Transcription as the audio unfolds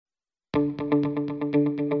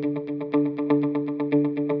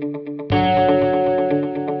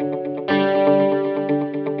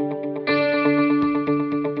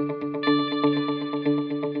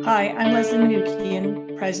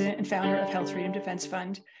president and founder of Health Freedom Defense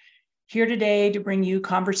Fund, here today to bring you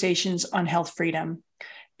conversations on health freedom.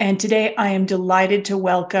 And today I am delighted to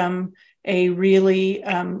welcome a really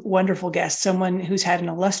wonderful guest, someone who's had an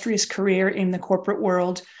illustrious career in the corporate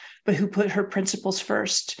world, but who put her principles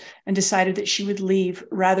first and decided that she would leave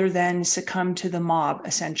rather than succumb to the mob,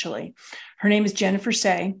 essentially. Her name is Jennifer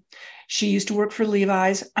Sey. She used to work for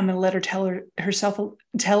Levi's. I'm going to let her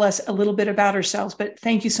tell us a little bit about herself, but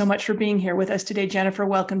thank you so much for being here with us today, Jennifer.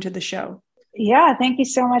 Welcome to the show. Yeah, thank you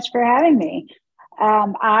so much for having me.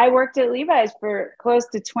 I worked at Levi's for close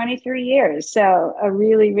to 23 years, so a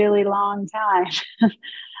really, really long time,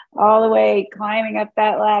 all the way climbing up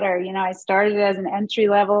that ladder. You know, I started as an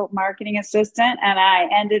entry-level marketing assistant, and I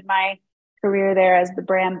ended my career there as the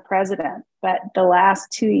brand president. But the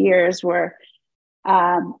last 2 years were,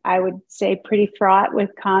 I would say, pretty fraught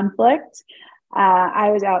with conflict.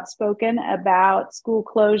 I was outspoken about school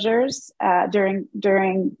closures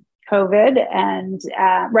during COVID, and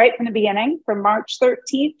right from the beginning, from March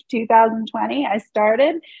 13th, 2020, I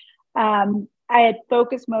started. I had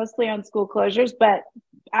focused mostly on school closures, but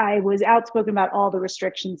I was outspoken about all the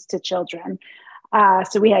restrictions to children.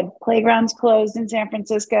 So we had playgrounds closed in San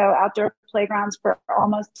Francisco, outdoor playgrounds for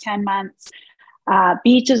almost 10 months.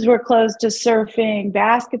 Beaches were closed to surfing,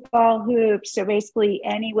 basketball hoops. So basically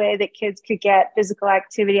any way that kids could get physical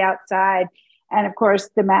activity outside. And of course,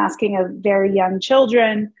 the masking of very young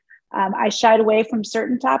children. I shied away from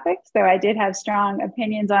certain topics, though I did have strong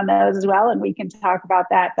opinions on those as well, and we can talk about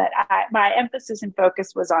that. But my emphasis and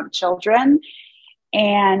focus was on children.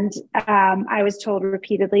 And I was told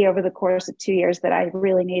repeatedly over the course of 2 years that I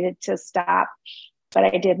really needed to stop, but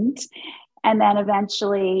I didn't. And then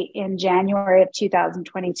eventually in January of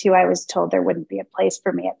 2022, I was told there wouldn't be a place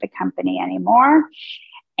for me at the company anymore.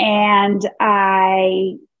 And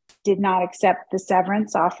I did not accept the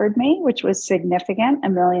severance offered me, which was significant,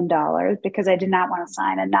 $1 million, because I did not want to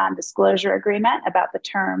sign a non-disclosure agreement about the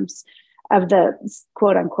terms of the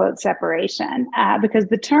quote unquote separation, because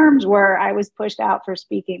the terms were I was pushed out for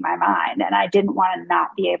speaking my mind, and I didn't want to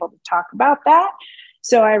not be able to talk about that.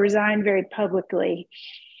 So I resigned very publicly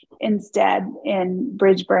instead in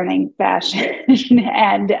bridge burning fashion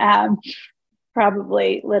and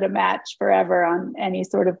probably lit a match forever on any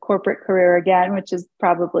sort of corporate career again, which is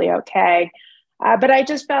probably okay. But I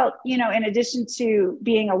just felt, you know, in addition to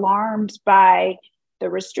being alarmed by the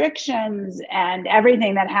restrictions and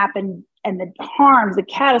everything that happened and the harms, the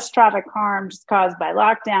catastrophic harms caused by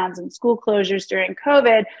lockdowns and school closures during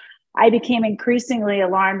COVID, I became increasingly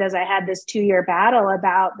alarmed as I had this 2-year battle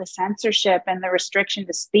about the censorship and the restriction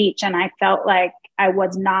to speech. And I felt like I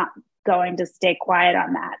was not going to stay quiet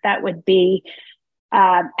on that. That would be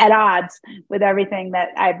at odds with everything that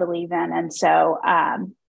I believe in. And so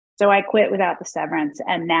I quit without the severance.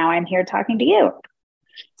 And now I'm here talking to you.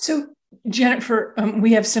 So Jennifer,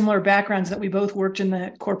 we have similar backgrounds that we both worked in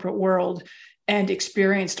the corporate world and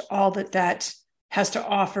experienced all that has to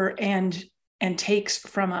offer and takes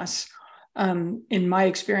from us. In my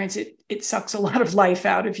experience, it sucks a lot of life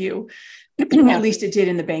out of you. At least it did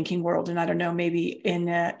in the banking world. And I don't know, maybe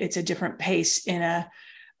it's a different pace in a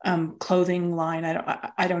clothing line.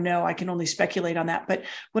 I don't know. I can only speculate on that. But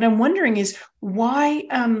what I'm wondering is why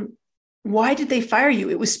did they fire you?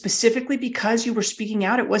 It was specifically because you were speaking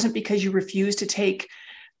out. It wasn't because you refused to take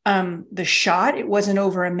the shot. It wasn't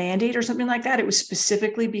over a mandate or something like that. It was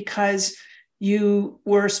specifically because you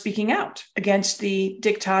were speaking out against the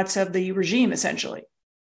diktats of the regime, essentially.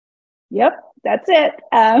 Yep, that's it.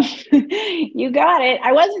 You got it.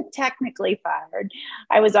 I wasn't technically fired.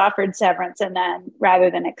 I was offered severance, and then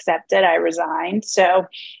rather than accept it, I resigned. So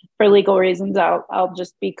for legal reasons, I'll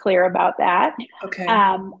just be clear about that. Okay.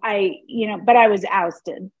 But I was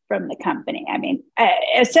ousted from the company. I mean,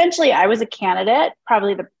 essentially I was a candidate,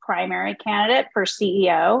 probably the primary candidate for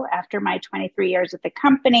CEO after my 23 years at the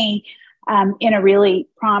company, in a really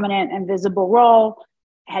prominent and visible role.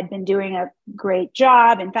 Had been doing a great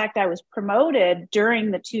job. In fact, I was promoted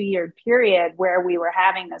during the 2-year period where we were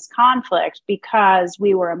having this conflict because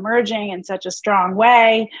we were emerging in such a strong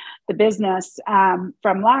way. The business from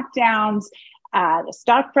lockdowns, the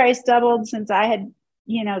stock price doubled since I had,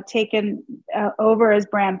 taken over as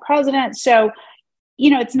brand president. So,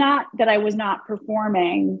 it's not that I was not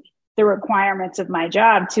performing the requirements of my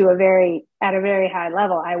job at a very high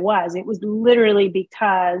level. I was. It was literally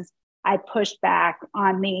because I pushed back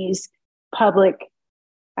on these public,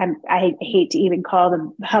 I hate to even call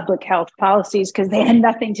them public health policies because they had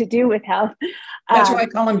nothing to do with health, That's why I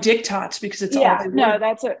call them diktats, because it's all they were. No,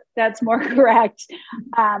 that's more correct.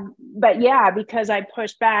 But yeah, because I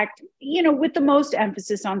pushed back, with the most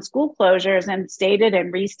emphasis on school closures, and stated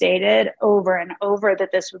and restated over and over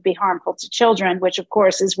that this would be harmful to children, which of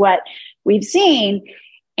course is what we've seen.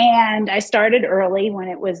 And I started early when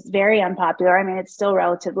it was very unpopular. I mean, it's still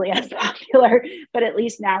relatively unpopular, but at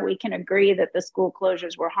least now we can agree that the school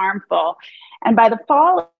closures were harmful. And by the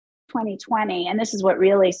fall of 2020, and this is what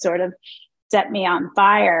really sort of set me on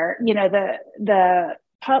fire, the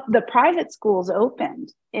private schools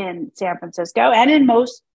opened in San Francisco and in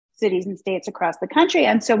most cities and states across the country.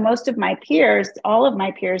 And so most of my peers, all of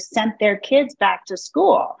my peers, sent their kids back to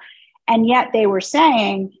school. And yet they were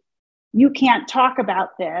saying, you can't talk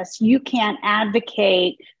about this. You can't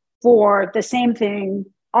advocate for the same thing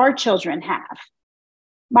our children have.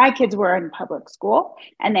 My kids were in public school,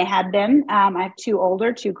 and they had been. I have two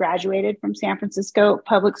older, two graduated from San Francisco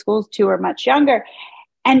public schools, two are much younger.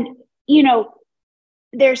 And,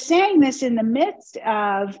 they're saying this in the midst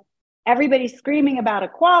of everybody screaming about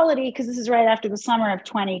equality, because this is right after the summer of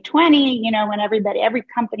 2020, when every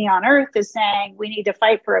company on earth is saying we need to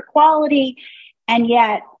fight for equality. And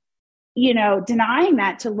yet, denying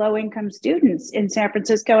that to low-income students in San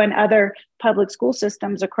Francisco and other public school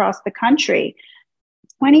systems across the country.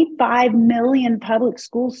 25 million public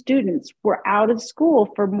school students were out of school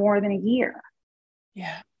for more than a year.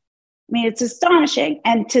 Yeah. I mean, it's astonishing.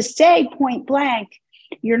 And to say point blank,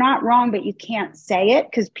 you're not wrong, but you can't say it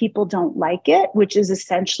because people don't like it, which is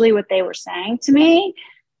essentially what they were saying to me.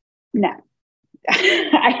 No,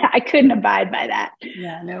 I couldn't abide by that.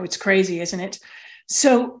 Yeah, no, it's crazy, isn't it?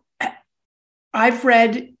 So I've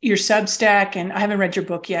read your Substack, and I haven't read your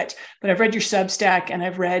book yet, but I've read your Substack, and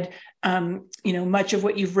I've read much of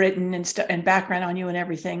what you've written and background on you and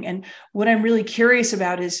everything. And what I'm really curious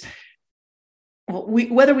about is,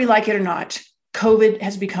 whether we like it or not, COVID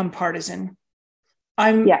has become partisan.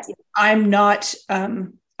 I'm not,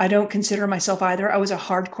 I don't consider myself either. I was a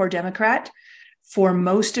hardcore Democrat for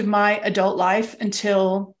most of my adult life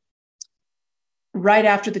until right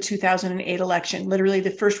after the 2008 election. Literally the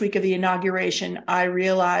first week of the inauguration, I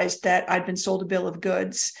realized that I'd been sold a bill of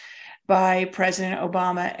goods by President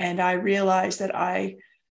Obama. And I realized that I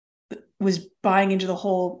was buying into the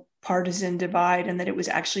whole partisan divide, and that it was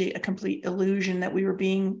actually a complete illusion that we were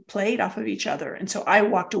being played off of each other. And so I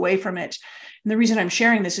walked away from it. And the reason I'm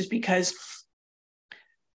sharing this is because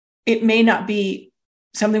it may not be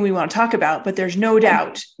something we want to talk about, but there's no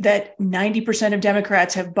doubt that 90% of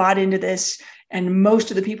Democrats have bought into this. And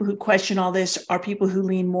most of the people who question all this are people who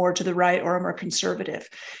lean more to the right or are more conservative.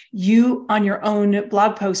 You, on your own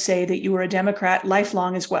blog post, say that you were a Democrat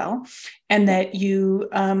lifelong as well, and that you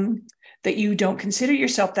don't consider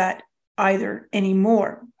yourself that either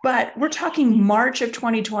anymore. But we're talking March of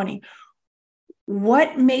 2020.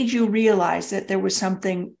 What made you realize that there was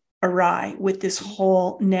something awry with this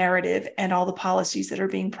whole narrative and all the policies that are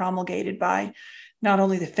being promulgated by not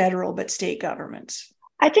only the federal, but state governments?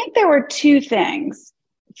 I think there were two things.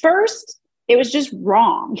 First, it was just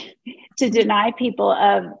wrong to deny people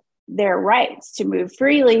of their rights to move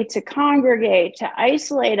freely, to congregate, to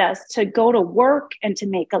isolate us, to go to work and to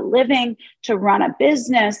make a living, to run a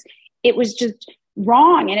business. It was just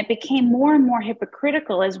wrong. And it became more and more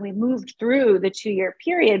hypocritical as we moved through the 2-year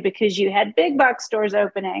period, because you had big box stores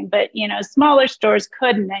opening, but smaller stores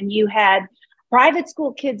couldn't. And you had private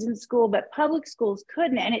school kids in school, but public schools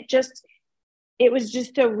couldn't. And it was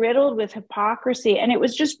just so riddled with hypocrisy, and it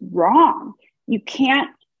was just wrong. You can't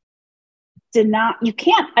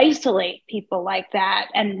isolate people like that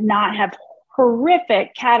and not have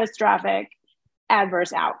horrific, catastrophic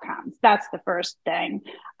adverse outcomes. That's the first thing.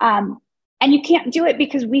 And you can't do it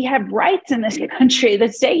because we have rights in this country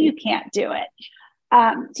that say you can't do it.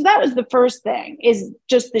 So that was the first thing, is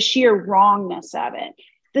just the sheer wrongness of it.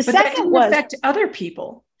 But that didn't affect other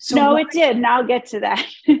people. So no, it did. And I'll get to that.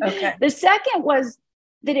 Okay. The second was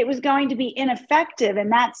that it was going to be ineffective,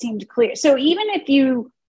 and that seemed clear. So even if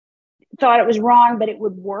you thought it was wrong, but it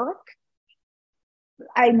would work,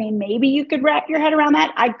 I mean, maybe you could wrap your head around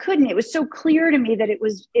that. I couldn't. It was so clear to me that it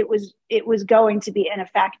was going to be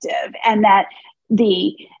ineffective, and that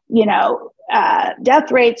the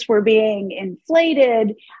death rates were being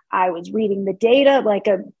inflated. I was reading the data like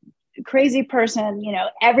a crazy person,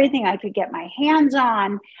 everything I could get my hands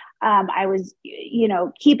on. I was,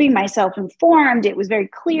 keeping myself informed. It was very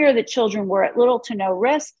clear that children were at little to no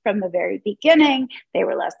risk from the very beginning. They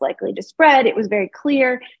were less likely to spread. It was very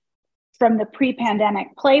clear from the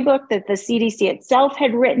pre-pandemic playbook that the CDC itself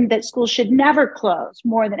had written that schools should never close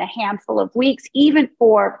more than a handful of weeks, even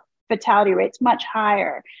for fatality rates much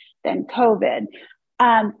higher than COVID.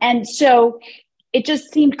 And so it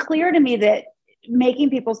just seemed clear to me that making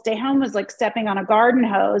people stay home was like stepping on a garden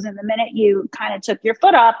hose. And the minute you kind of took your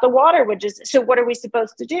foot off, the water would just, so what are we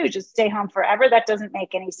supposed to do? Just stay home forever? That doesn't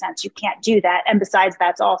make any sense. You can't do that. And besides,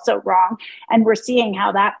 that's also wrong. And we're seeing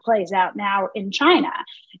how that plays out now in China.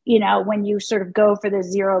 You know, when you sort of go for the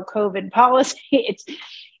zero COVID policy,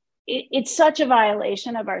 it's such a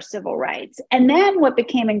violation of our civil rights. And then what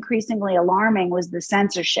became increasingly alarming was the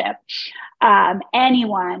censorship.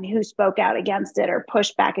 Anyone who spoke out against it or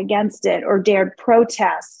pushed back against it or dared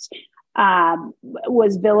protest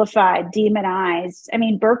was vilified, demonized. I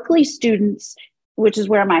mean, Berkeley students, which is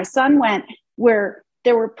where my son went, where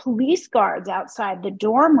there were police guards outside the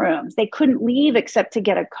dorm rooms. They couldn't leave except to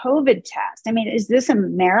get a COVID test. I mean, is this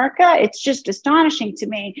America? It's just astonishing to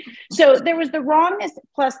me. So there was the wrongness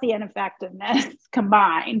plus the ineffectiveness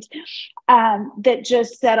combined that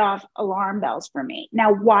just set off alarm bells for me.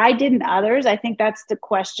 Now, why didn't others? I think that's the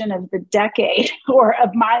question of the decade or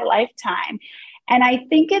of my lifetime. And I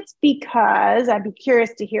think it's because, I'd be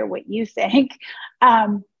curious to hear what you think.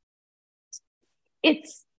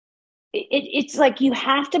 It's like you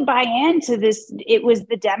have to buy into this. It was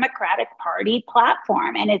the Democratic Party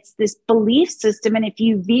platform, and it's this belief system. And if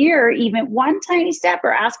you veer even one tiny step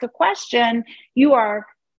or ask a question, you are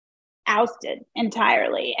ousted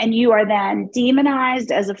entirely. And you are then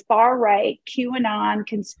demonized as a far right QAnon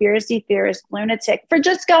conspiracy theorist lunatic for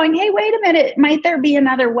just going, hey, wait a minute, might there be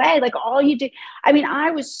another way? Like all you do. I mean,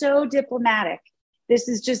 I was so diplomatic. This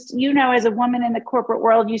is just, you know, as a woman in the corporate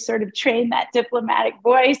world, you sort of train that diplomatic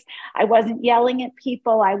voice. I wasn't yelling at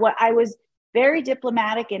people. I was very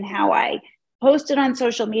diplomatic in how I posted on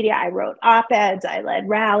social media. I wrote op-eds. I led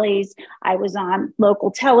rallies. I was on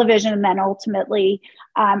local television and then ultimately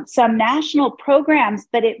some national programs.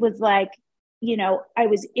 But it was like, you know, I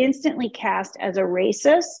was instantly cast as a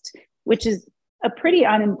racist, which is a pretty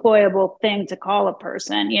unemployable thing to call a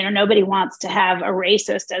person. You know, nobody wants to have a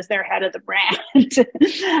racist as their head of the brand.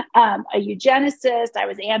 A eugenicist, I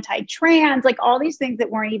was anti-trans, like all these things that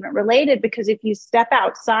weren't even related, because if you step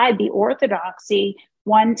outside the orthodoxy,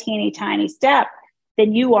 one teeny tiny step,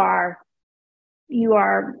 then you're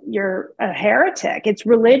a heretic. It's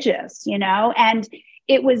religious, you know, and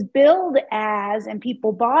it was billed as, and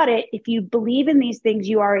people bought it, if you believe in these things,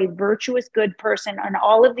 you are a virtuous, good person. And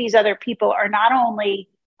all of these other people are not only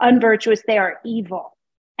unvirtuous, they are evil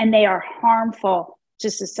and they are harmful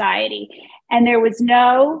to society. And there was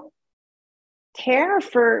no care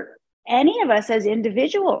for any of us as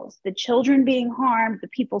individuals, the children being harmed, the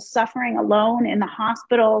people suffering alone in the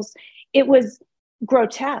hospitals. It was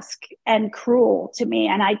grotesque and cruel to me.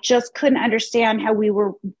 And I just couldn't understand how we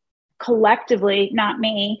were collectively, not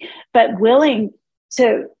me, but willing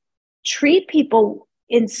to treat people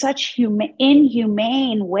in such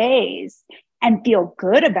inhumane ways and feel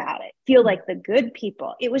good about it, feel like the good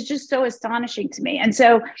people. It was just so astonishing to me. And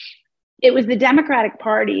so it was the Democratic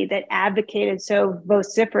Party that advocated so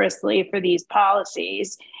vociferously for these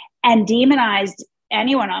policies and demonized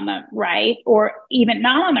anyone on the right or even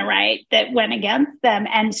not on the right that went against them.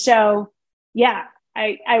 And so, yeah,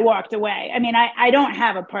 I walked away. I mean, I don't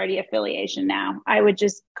have a party affiliation now. I would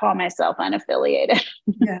just call myself unaffiliated.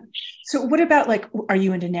 Yeah. So what about, like, are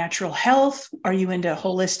you into natural health? Are you into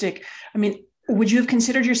holistic? I mean, would you have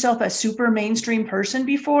considered yourself a super mainstream person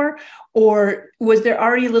before? Or was there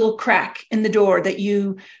already a little crack in the door that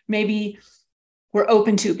you maybe were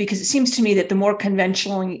open to? Because it seems to me that the more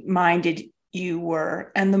conventionally minded you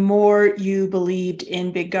were, and the more you believed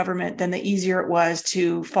in big government, then the easier it was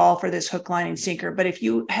to fall for this hook, line, and sinker. But if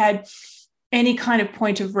you had any kind of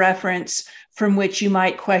point of reference from which you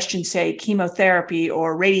might question, say, chemotherapy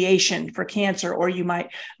or radiation for cancer, or you might, I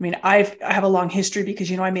mean, I have a long history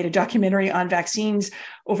because, you know, I made a documentary on vaccines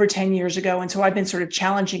over 10 years ago. And so I've been sort of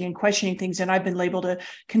challenging and questioning things. And I've been labeled a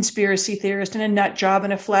conspiracy theorist and a nut job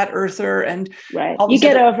and a flat earther. And right. You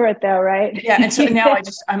get over it though, right? Yeah. And so now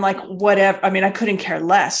I'm like, whatever. I mean, I couldn't care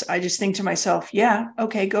less. I just think to myself, yeah,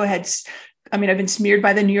 okay, go ahead. I mean, I've been smeared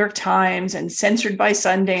by the New York Times and censored by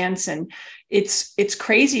Sundance, and it's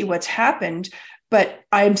crazy what's happened, but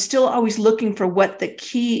I'm still always looking for what the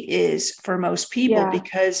key is for most people,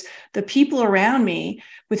 because the people around me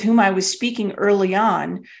with whom I was speaking early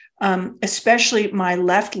on, especially my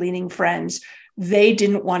left-leaning friends, they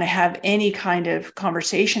didn't want to have any kind of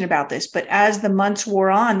conversation about this. But as the months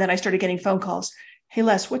wore on, then I started getting phone calls. Hey,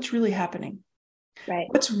 Les, what's really happening? Right.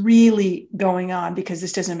 What's really going on? Because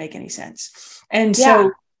this doesn't make any sense. And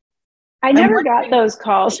so I never got those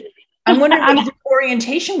calls. I'm wondering,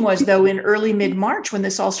 orientation was, though, in early mid-March when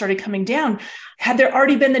this all started coming down. Had there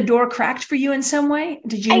already been the door cracked for you in some way?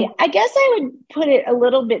 Did you? I guess I would put it a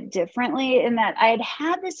little bit differently in that I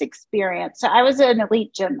had this experience. So I was an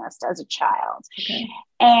elite gymnast as a child. Okay.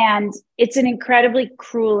 And it's an incredibly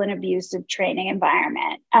cruel and abusive training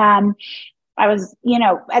environment. I was,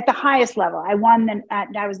 at the highest level. I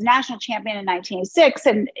was national champion in 1986.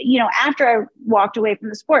 And, after I walked away from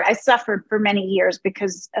the sport, I suffered for many years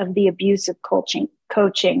because of the abusive coaching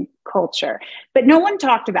culture. But no one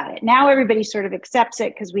talked about it. Now everybody sort of accepts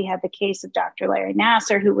it because we have the case of Dr. Larry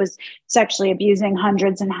Nassar, who was sexually abusing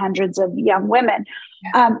hundreds and hundreds of young women.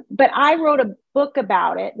 Yeah. But I wrote a book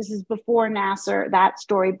about it. This is before Nassar, that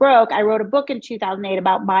story broke. I wrote a book in 2008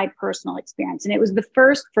 about my personal experience. And it was the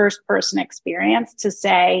first person experience to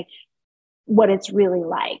say what it's really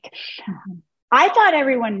like. Mm-hmm. I thought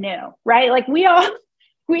everyone knew, right? Like we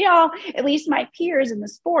all, at least my peers in the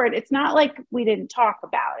sport, it's not like we didn't talk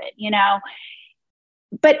about it,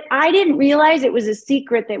 but I didn't realize it was a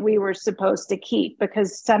secret that we were supposed to keep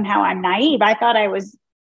because somehow I'm naive. I thought I was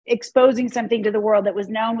exposing something to the world that was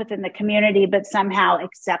known within the community, but somehow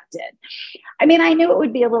accepted. I mean, I knew it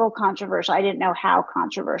would be a little controversial. I didn't know how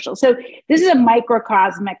controversial. So this is a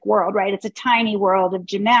microcosmic world, right? It's a tiny world of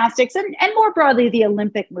gymnastics and more broadly, the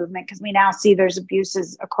Olympic movement, because we now see there's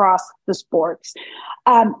abuses across the sports.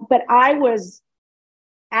 But I was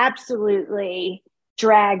absolutely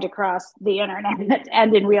dragged across the internet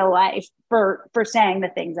and in real life for saying the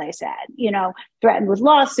things I said, threatened with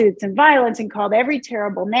lawsuits and violence and called every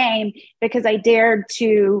terrible name because I dared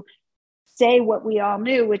to say what we all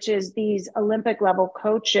knew, which is these Olympic level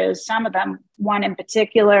coaches, some of them, one in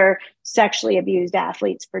particular, sexually abused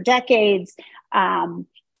athletes for decades.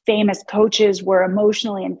 Famous coaches were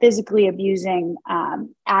emotionally and physically abusing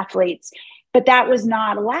athletes, but that was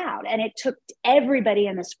not allowed. And it took everybody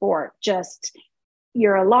in the sport just,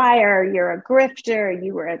 you're a liar, you're a grifter,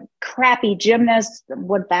 you were a crappy gymnast.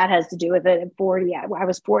 What that has to do with it at 40, I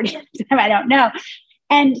was 40 at the time, I don't know.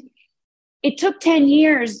 And it took 10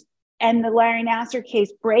 years and the Larry Nassar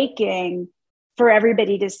case breaking for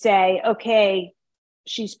everybody to say, okay,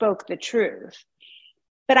 she spoke the truth.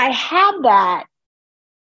 But I had that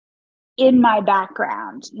in my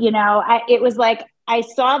background, it was like, I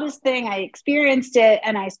saw this thing, I experienced it,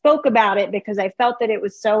 and I spoke about it because I felt that it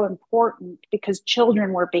was so important because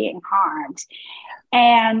children were being harmed.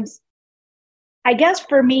 And I guess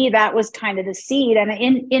for me, that was kind of the seed. And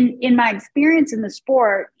in my experience in the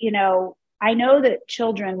sport, I know that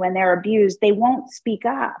children, when they're abused, they won't speak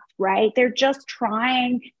up, right? They're just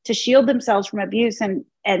trying to shield themselves from abuse and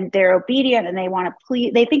they're obedient and they want to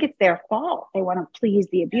please, they think it's their fault. They want to please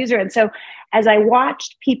the abuser. And so as I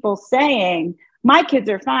watched people saying, my kids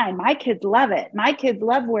are fine, my kids love it, my kids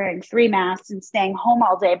love wearing 3 masks and staying home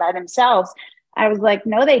all day by themselves, I was like,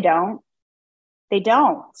 no, they don't. They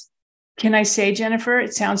don't. Can I say, Jennifer,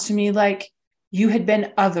 it sounds to me like you had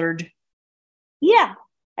been othered. Yeah.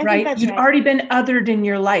 Right. You'd already been othered in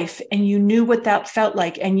your life and you knew what that felt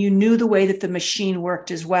like. And you knew the way that the machine worked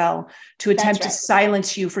as well to attempt to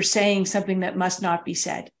silence you for saying something that must not be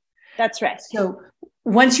said. That's right. So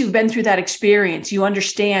once you've been through that experience, you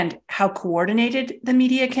understand how coordinated the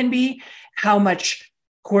media can be, how much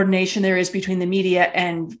coordination there is between the media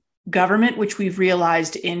and government, which we've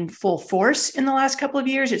realized in full force in the last couple of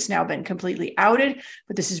years. It's now been completely outed,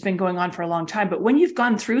 but this has been going on for a long time. But when you've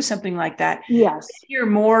gone through something like that, yes, you're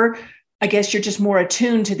more, I guess you're just more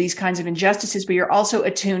attuned to these kinds of injustices, but you're also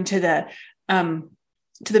attuned to the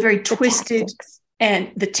very twisted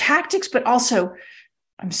and the tactics, but also,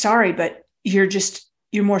 I'm sorry, but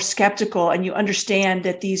you're more skeptical and you understand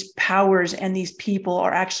that these powers and these people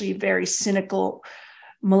are actually very cynical,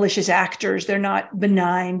 malicious actors. They're not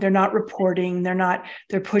benign. They're not reporting.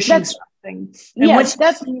 They're pushing something. And once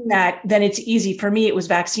you've seen that, then it's easy. For me, it was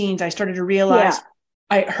vaccines. I started to realize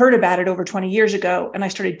I heard about it over 20 years ago and I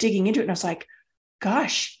started digging into it. And I was like,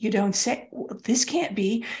 gosh, you don't say, well, this can't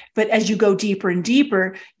be. But as you go deeper and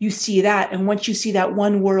deeper, you see that. And once you see that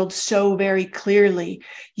one world so very clearly,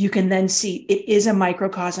 you can then see it is a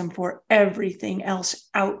microcosm for everything else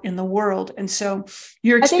out in the world. And so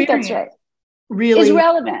your experience, I think that's right, really is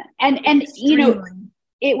relevant. And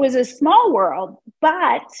it was a small world,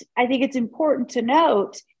 but I think it's important to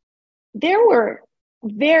note there were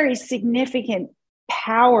very significant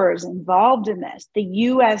powers involved in this. The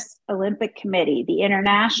U.S. Olympic Committee, the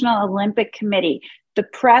International Olympic Committee, the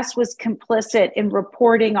press was complicit in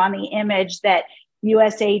reporting on the image that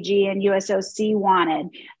USAG and USOC wanted.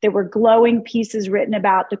 There were glowing pieces written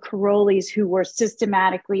about the Karolis who were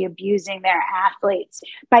systematically abusing their athletes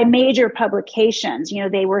by major publications. You know,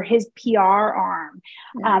 they were his PR arm,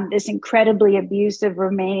 this incredibly abusive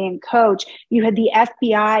Romanian coach. You had the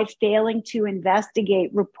FBI failing to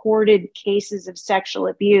investigate reported cases of sexual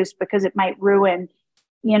abuse because it might ruin,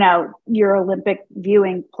 you know, your Olympic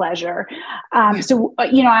viewing pleasure. So,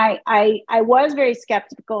 you know, I was very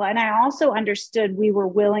skeptical, and I also understood we were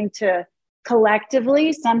willing to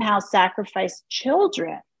collectively somehow sacrifice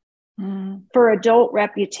children for adult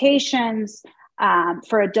reputations,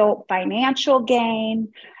 for adult financial gain.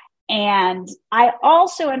 And I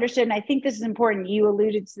also understood, and I think this is important, you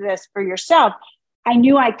alluded to this for yourself, I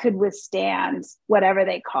knew I could withstand whatever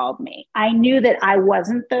they called me. I knew that I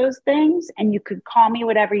wasn't those things, and you could call me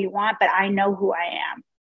whatever you want, but I know who I am.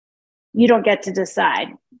 You don't get to decide.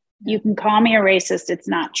 You can call me a racist. It's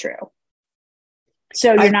not true.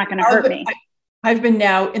 So you're not going to hurt me. I've been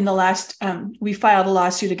now in the last, we filed a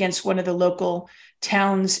lawsuit against one of the local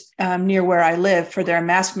towns near where I live for their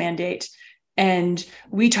mask mandate. And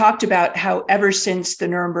we talked about how ever since the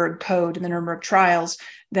Nuremberg Code and the Nuremberg trials,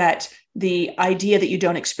 that the idea that you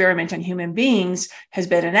don't experiment on human beings has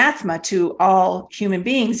been anathema to all human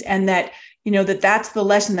beings. And that, you know, that's the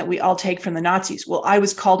lesson that we all take from the Nazis. Well, I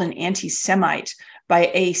was called an anti-Semite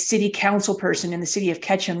by a city council person in the city of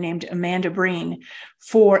Ketchum named Amanda Breen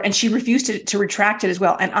and she refused to retract it as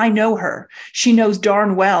well. And I know her. She knows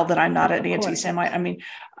darn well that I'm not an anti-Semite. I mean,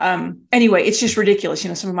 anyway, it's just ridiculous. You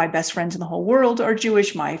know, some of my best friends in the whole world are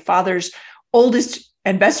Jewish. My father's oldest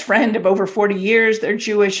and best friend of over 40 years, they're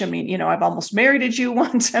Jewish. I mean, you know, I've almost married a Jew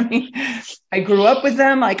once. I mean, I grew up with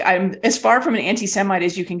them. Like, I'm as far from an anti-Semite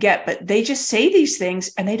as you can get, but they just say these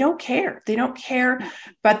things and they don't care. They don't care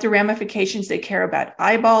about the ramifications. They care about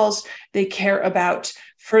eyeballs. They care about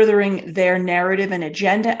furthering their narrative and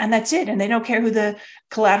agenda. And that's it. And they don't care who the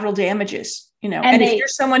collateral damage is, you know. And if you're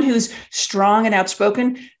someone who's strong and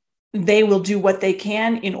outspoken, they will do what they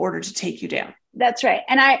can in order to take you down. That's right.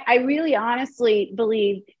 And I really honestly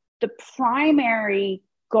believe the primary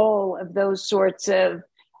goal of those sorts of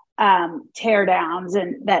teardowns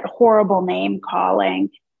and that horrible name calling,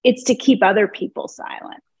 it's to keep other people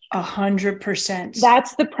silent. 100%.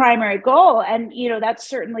 That's the primary goal. And, you know, that's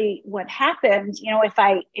certainly what happened. You know, if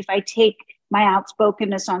I take my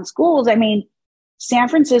outspokenness on schools, I mean, San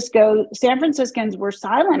Franciscans were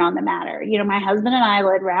silent on the matter. You know, my husband and I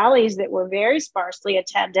led rallies that were very sparsely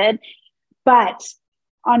attended. But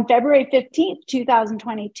on February 15th,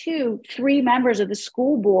 2022, 3 members of the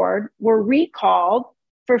school board were recalled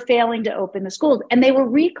for failing to open the schools. And they were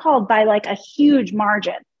recalled by like a huge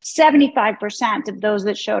margin. 75% of those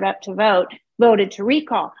that showed up to vote voted to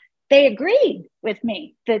recall. They agreed with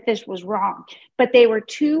me that this was wrong, but they were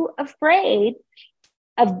too afraid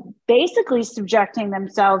of basically subjecting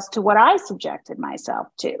themselves to what I subjected myself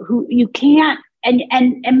to, who you can't, and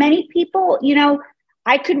many people, you know,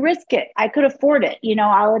 I could risk it. I could afford it. You know,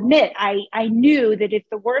 I'll admit, I knew that if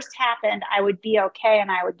the worst happened, I would be okay and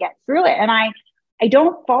I would get through it. And I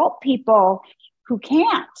don't fault people who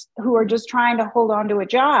can't, who are just trying to hold on to a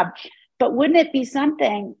job. But wouldn't it be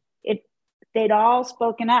something if they'd all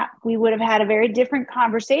spoken up? We would have had a very different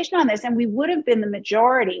conversation on this, and we would have been the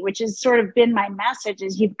majority, which has sort of been my message,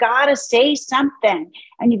 is you've got to say something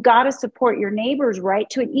and you've got to support your neighbor's right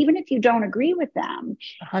to it, even if you don't agree with them.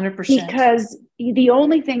 100%. Because the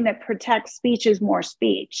only thing that protects speech is more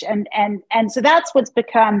speech. And so that's what's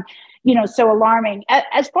become, you know, so alarming.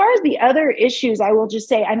 As far as the other issues, I will just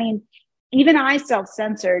say, I mean, even I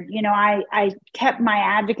self-censored. You know, I kept my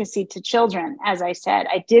advocacy to children. As I said,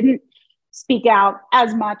 I didn't speak out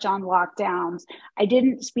as much on lockdowns. I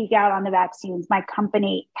didn't speak out on the vaccines. My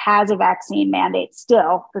company has a vaccine mandate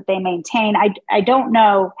still that they maintain. I don't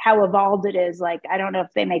know how evolved it is. Like, I don't know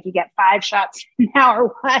if they make you get 5 shots now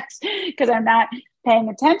or what, because I'm not paying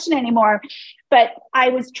attention anymore. But I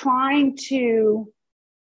was trying to,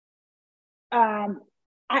 I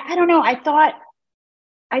don't know. I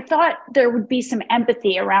thought there would be some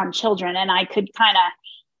empathy around children, and I could kind of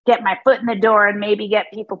get my foot in the door and maybe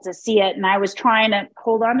get people to see it. And I was trying to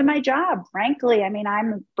hold on to my job, frankly. I mean,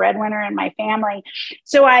 I'm a breadwinner in my family.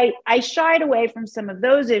 So I shied away from some of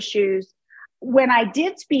those issues. When I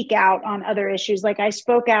did speak out on other issues, like I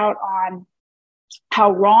spoke out on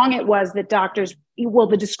how wrong it was that doctors, well,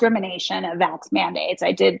 the discrimination of vax mandates.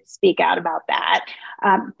 I did speak out about that,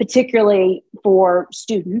 particularly for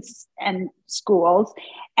students and schools.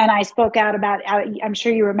 And I spoke out about, I'm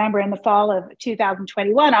sure you remember in the fall of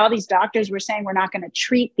 2021, all these doctors were saying we're not going to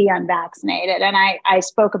treat the unvaccinated. And I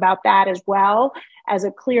spoke about that as well as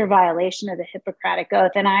a clear violation of the Hippocratic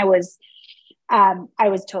Oath. And I was I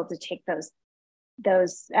was told to take those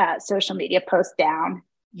social media posts down.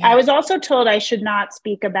 Yeah. I was also told I should not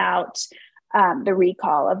speak about the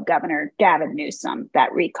recall of Governor Gavin Newsom,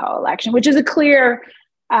 that recall election, which is a clear,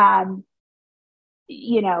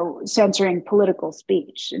 censoring political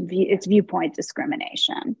speech and it's viewpoint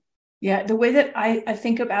discrimination. Yeah, the way that I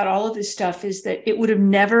think about all of this stuff is that it would have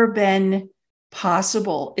never been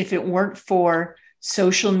possible if it weren't for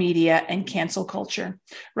social media and cancel culture,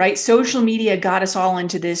 right? Social media got us all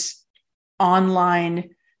into this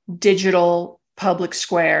online digital public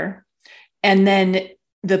square. And then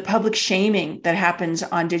the public shaming that happens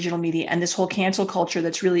on digital media and this whole cancel culture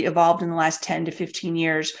that's really evolved in the last 10 to 15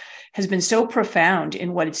 years has been so profound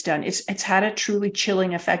in what it's done. It's had a truly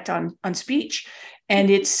chilling effect on speech. And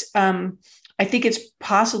I think it's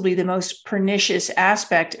possibly the most pernicious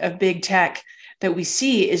aspect of big tech that we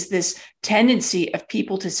see is this tendency of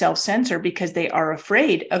people to self-censor because they are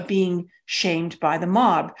afraid of being shamed by the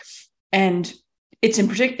mob. And it's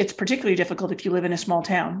particularly difficult if you live in a small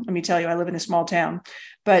town. Let me tell you, I live in a small town.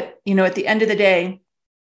 But, at the end of the day,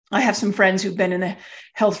 I have some friends who've been in the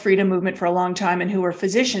health freedom movement for a long time and who are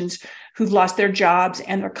physicians who've lost their jobs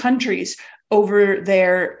and their countries over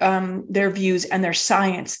their views and their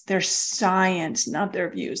science, not their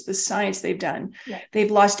views, the science they've done. Yeah.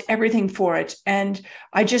 They've lost everything for it. And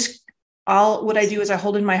what I do is I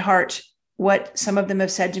hold in my heart what some of them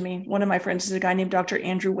have said to me. One of my friends is a guy named Dr.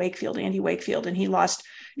 Andy Wakefield, and he lost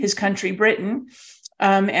his country, Britain,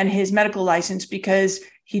 and his medical license because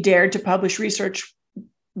he dared to publish research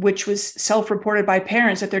which was self-reported by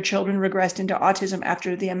parents that their children regressed into autism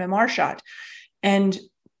after the MMR shot. And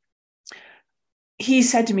he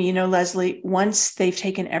said to me, Leslie, once they've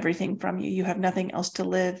taken everything from you, you have nothing else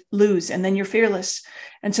to lose, and then you're fearless.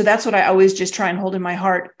 And so that's what I always just try and hold in my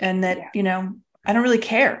heart. And that, I don't really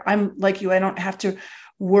care. I'm like you. I don't have to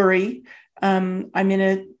worry. I'm in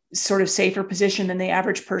a sort of safer position than the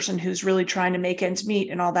average person who's really trying to make ends meet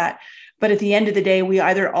and all that. But at the end of the day, we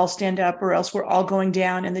either all stand up or else we're all going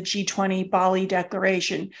down. And the G20 Bali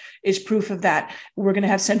Declaration is proof of that. We're going to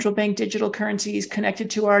have central bank digital currencies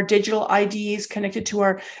connected to our digital IDs, connected to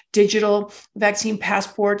our digital vaccine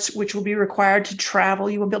passports, which will be required to travel.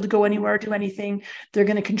 You won't be able to go anywhere or do anything. They're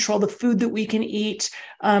going to control the food that we can eat.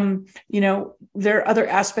 There are other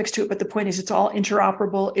aspects to it, but the point is it's all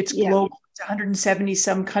interoperable. It's global. It's 170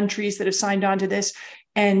 some countries that have signed on to this.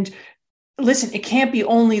 And listen, it can't be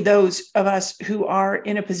only those of us who are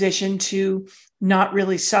in a position to not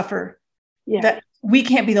really suffer. Yeah. That we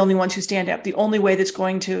can't be the only ones who stand up. The only way that's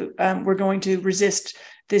we're going to resist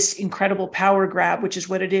this incredible power grab, which is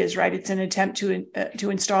what it is, right? It's an attempt to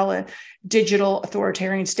install a digital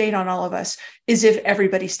authoritarian state on all of us, is if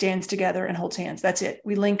everybody stands together and holds hands. That's it.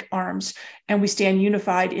 We link arms and we stand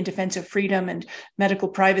unified in defense of freedom and medical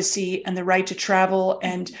privacy and the right to travel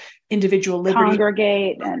and individual liberty.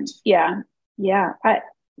 Congregate and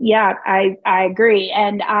I agree.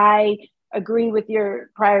 And I agree with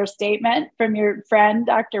your prior statement from your friend,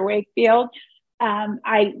 Dr. Wakefield.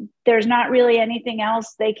 There's not really anything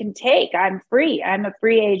else they can take. I'm free. I'm a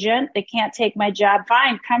free agent. They can't take my job.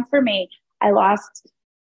 Fine. Come for me. I lost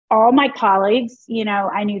all my colleagues.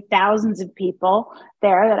 I knew thousands of people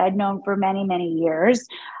there that I'd known for many, many years.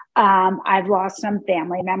 I've lost some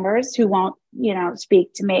family members who won't,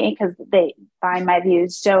 speak to me because they find my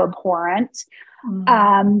views so abhorrent.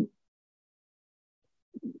 Mm-hmm.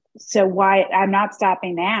 So why I'm not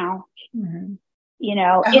stopping now. Mm-hmm.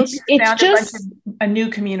 It's just a new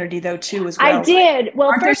community though too as well. I did. Well,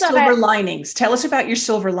 aren't there silver linings? Tell us about your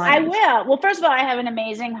silver linings. I will. Well, first of all, I have an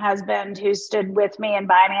amazing husband who stood with me and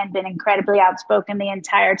by me and been incredibly outspoken the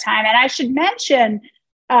entire time. And I should mention,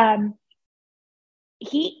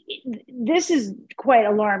 this is quite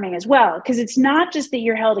alarming as well, because it's not just that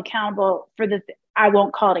you're held accountable for I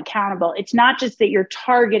won't call it accountable. It's not just that you're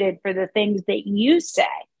targeted for the things that you say.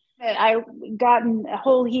 I got in a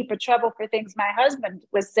whole heap of trouble for things my husband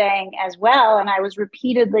was saying as well. And I was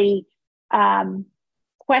repeatedly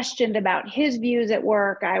questioned about his views at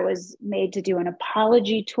work. I was made to do an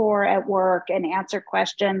apology tour at work and answer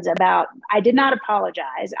questions about, I did not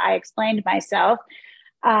apologize. I explained myself.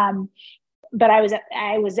 But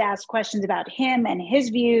I was asked questions about him and his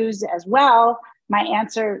views as well. My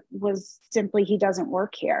answer was simply, he doesn't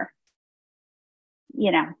work here.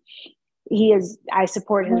 I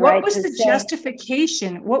support his right to say. What was the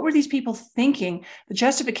justification? What were these people thinking? The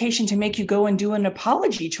justification to make you go and do an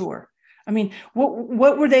apology tour? I mean,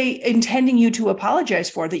 what were they intending you to apologize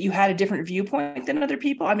for? That you had a different viewpoint than other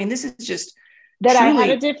people? I mean, this is just that I had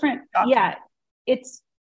a different, shocking.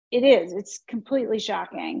 It is. It's completely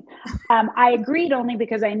shocking. I agreed only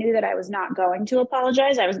because I knew that I was not going to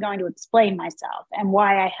apologize. I was going to explain myself and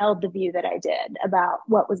why I held the view that I did about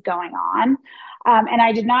what was going on. And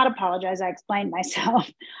I did not apologize. I explained myself.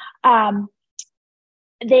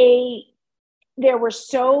 There were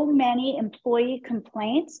so many employee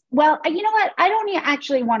complaints. Well, you know what? I don't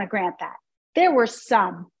actually want to grant that. There were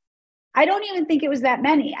some. I don't even think it was that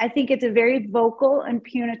many. I think it's a very vocal and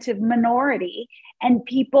punitive minority, and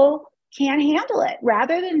people can't handle it.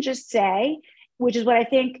 Rather than just say, which is what I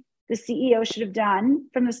think the CEO should have done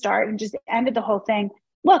from the start and just ended the whole thing.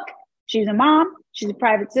 Look, she's a mom. She's a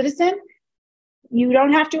private citizen. You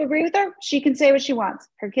don't have to agree with her. She can say what she wants.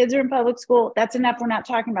 Her kids are in public school. That's enough. We're not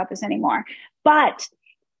talking about this anymore. But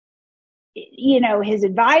his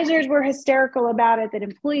advisors were hysterical about it, that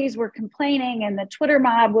employees were complaining, and the Twitter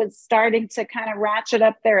mob was starting to kind of ratchet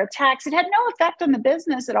up their attacks. It had no effect on the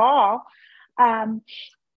business at all.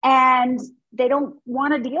 And they don't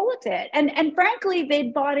want to deal with it. And frankly, they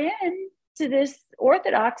bought in to this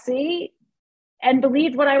orthodoxy and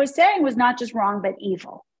believed what I was saying was not just wrong, but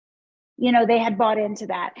evil. They had bought into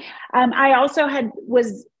that. I also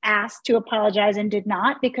was asked to apologize and did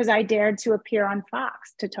not, because I dared to appear on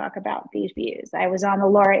Fox to talk about these views. I was on the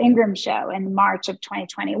Laura Ingraham show in March of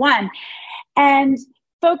 2021. And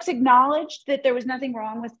folks acknowledged that there was nothing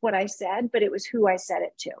wrong with what I said, but it was who I said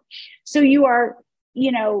it to. So you are,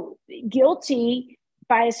 guilty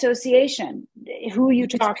by association, who you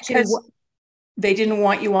talk to. They didn't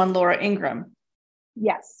want you on Laura Ingraham.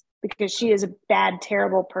 Yes, because she is a bad,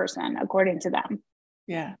 terrible person, according to them.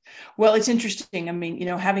 Yeah. Well, it's interesting. I mean,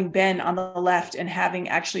 having been on the left and having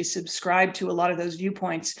actually subscribed to a lot of those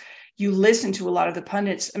viewpoints, you listen to a lot of the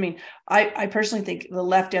pundits. I mean, I personally think the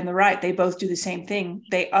left and the right, they both do the same thing.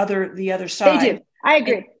 They other the other side. They do. I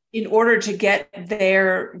agree. In order to get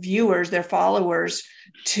their viewers, their followers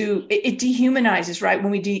it dehumanizes, right?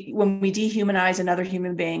 When we dehumanize another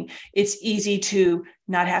human being, it's easy to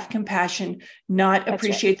not have compassion, not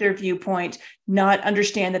appreciate their viewpoint, not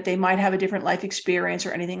understand that they might have a different life experience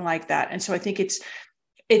or anything like that. And so I think it's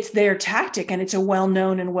their tactic, and it's a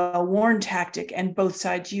well-known and well-worn tactic, and both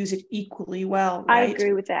sides use it equally well. Right? I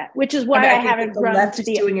agree with that, which is why I haven't the left is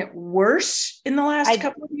doing it worse in the last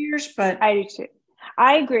couple of years, but I do too.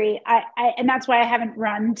 I agree. And that's why I haven't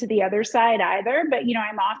run to the other side either. But,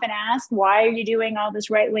 I'm often asked, why are you doing all this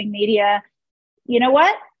right-wing media? You know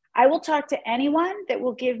what? I will talk to anyone that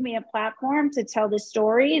will give me a platform to tell the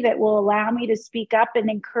story, that will allow me to speak up and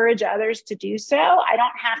encourage others to do so. I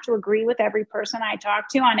don't have to agree with every person I talk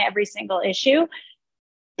to on every single issue.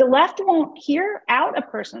 The left won't hear out a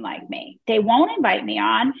person like me. They won't invite me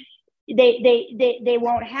on. They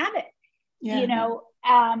won't have it. Yeah.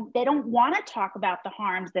 They don't want to talk about the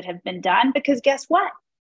harms that have been done, because guess what?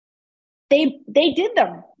 They did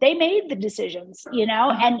them. They made the decisions,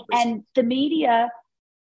 and the media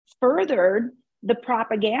furthered the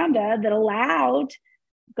propaganda that allowed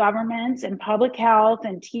governments and public health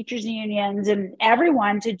and teachers unions and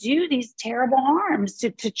everyone to do these terrible harms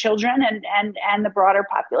to children and the broader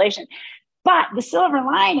population. But the silver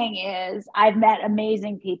lining is I've met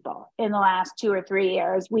amazing people in the last 2 or 3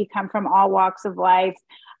 years. We come from all walks of life,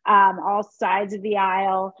 all sides of the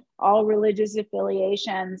aisle, all religious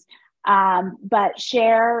affiliations, but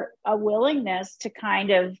share a willingness to kind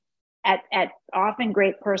of, at often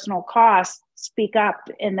great personal cost, speak up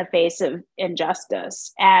in the face of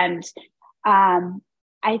injustice. And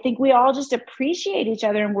I think we all just appreciate each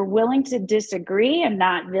other, and we're willing to disagree and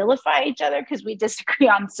not vilify each other because we disagree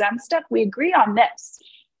on some stuff. We agree on this,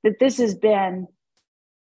 that this has been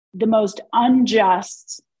the most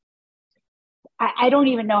unjust. I don't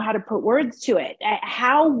even know how to put words to it.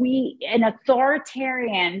 An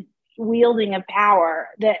authoritarian wielding of power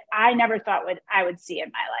that I never thought I would see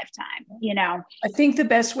in my lifetime. I think the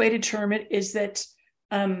best way to term it is that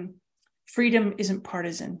freedom isn't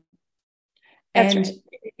partisan. That's and right.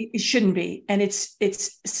 It shouldn't be. And it's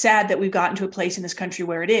sad that we've gotten to a place in this country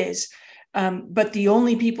where it is. But the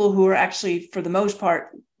only people who are actually, for the most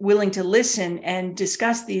part, willing to listen and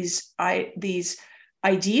discuss these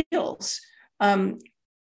ideals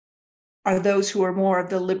are those who are more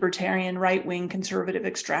of the libertarian, right-wing, conservative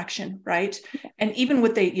extraction, right? Yeah. And even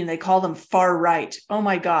what they call them far right. Oh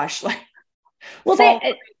my gosh,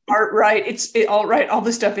 art right, it's all right, all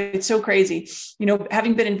this stuff. It's so crazy.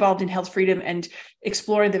 Having been involved in health freedom and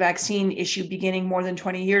exploring the vaccine issue beginning more than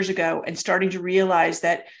 20 years ago, and starting to realize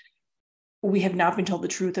that we have not been told the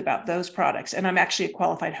truth about those products. And I'm actually a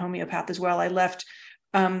qualified homeopath as well. I left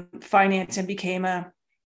finance and became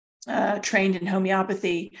trained in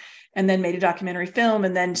homeopathy, and then made a documentary film,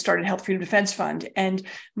 and then started Health Freedom Defense Fund. And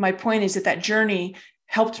my point is that journey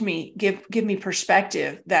helped me give me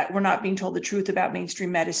perspective that we're not being told the truth about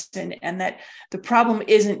mainstream medicine, and that the problem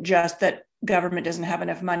isn't just that government doesn't have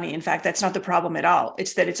enough money. In fact, that's not the problem at all.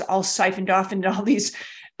 It's that it's all siphoned off into all these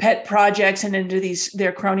pet projects and into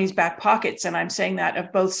their cronies' back pockets. And I'm saying that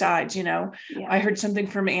of both sides. Yeah. I heard something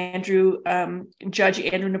from Judge Andrew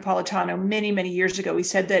Napolitano many years ago. He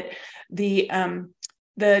said that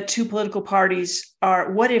the two political parties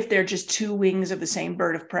are, what if they're just two wings of the same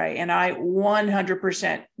bird of prey? And I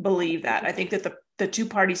 100% believe that. I think that the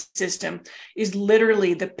two-party system is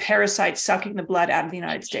literally the parasite sucking the blood out of the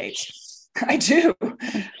United States. I do.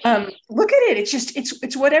 Look at it.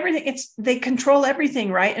 It's what everything, they control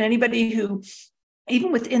everything, right? And anybody who,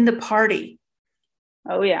 even within the party,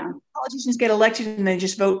 oh yeah, politicians get elected and they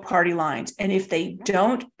just vote party lines. And if they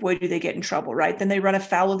don't, boy, do they get in trouble, right? Then they run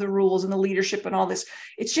afoul of the rules and the leadership and all this.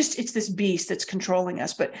 It's this beast that's controlling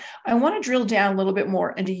us. But I want to drill down a little bit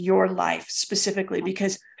more into your life specifically,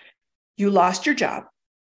 because you lost your job,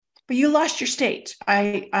 but you lost your state.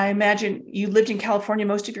 I imagine you lived in California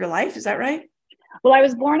most of your life. Is that right? Well, I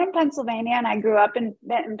was born in Pennsylvania and I grew up in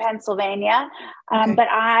Pennsylvania, okay. But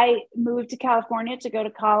I moved to California to go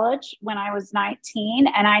to college when I was 19,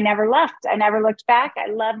 and I never left. I never looked back.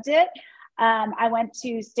 I loved it. I went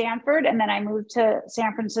to Stanford, and then I moved to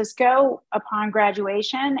San Francisco upon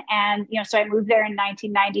graduation. And, so I moved there in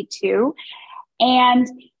 1992, and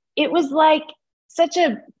it was like such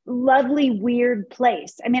a lovely, weird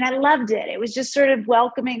place. I mean, I loved it. It was just sort of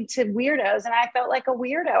welcoming to weirdos. And I felt like a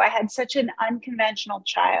weirdo. I had such an unconventional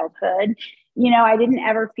childhood. I didn't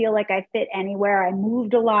ever feel like I fit anywhere. I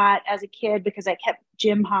moved a lot as a kid because I kept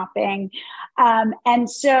gym hopping. And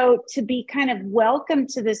so to be kind of welcomed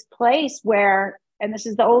to this place where, and this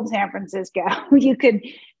is the old San Francisco, you could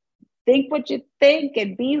think what you think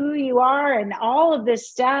and be who you are and all of this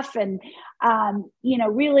stuff. And,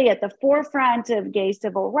 really at the forefront of gay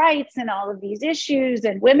civil rights and all of these issues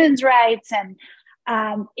and women's rights. And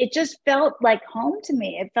it just felt like home to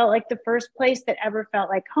me. It felt like the first place that ever felt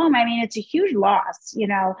like home. I mean, it's a huge loss,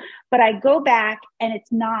 but I go back and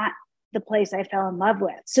it's not the place I fell in love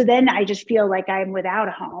with. So then I just feel like I'm without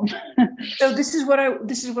a home. So this is what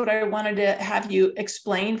I wanted to have you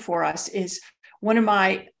explain for us. Is one of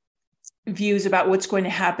my views about what's going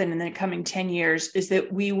to happen in the coming 10 years is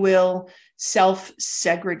that we will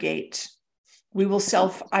self-segregate. We will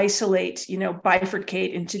self-isolate,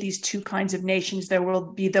 bifurcate into these two kinds of nations. There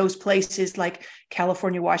will be those places like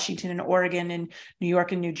California, Washington, and Oregon, and New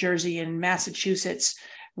York and New Jersey and Massachusetts,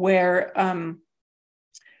 where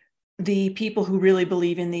the people who really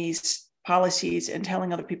believe in these policies and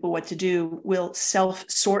telling other people what to do will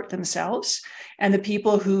self-sort themselves. And the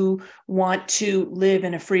people who want to live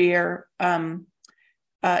in a freer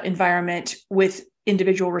environment with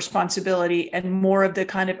individual responsibility and more of the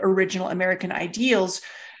kind of original American ideals,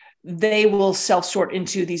 they will self-sort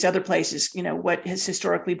into these other places, what has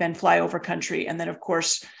historically been flyover country. And then, of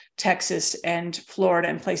course, Texas and Florida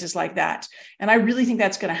and places like that. And I really think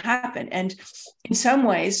that's going to happen. And in some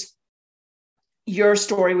ways, your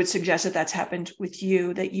story would suggest that that's happened with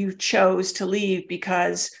you, that you chose to leave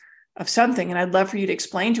because of something. And I'd love for you to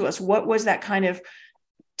explain to us, what was that kind of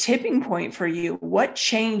tipping point for you? What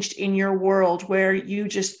changed in your world where you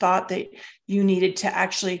just thought that you needed to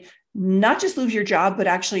actually not just lose your job, but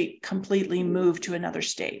actually completely move to another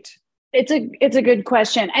state? It's a good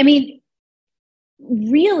question. I mean,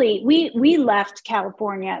 really, we left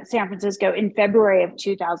California, San Francisco in February of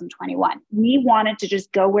 2021. We wanted to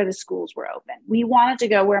just go where the schools were open. We wanted to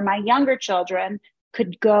go where my younger children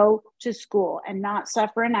could go to school and not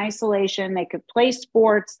suffer in isolation. They could play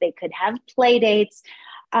sports. They could have play dates.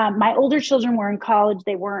 My older children were in college.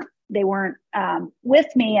 They weren't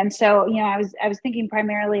with me. And so, I was thinking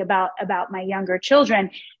primarily about my younger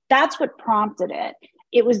children. That's what prompted it.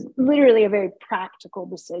 It was literally a very practical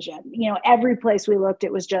decision. Every place we looked,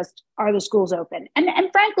 it was just, are the schools open? And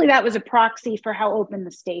frankly, that was a proxy for how open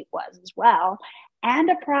the state was as well, and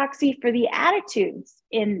a proxy for the attitudes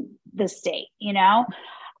in the state,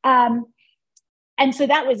 And so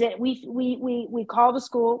that was it. We called a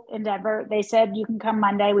school in Denver. They said, you can come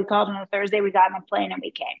Monday. We called on a Thursday. We got on a plane and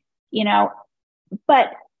we came,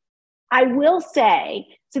 But I will say,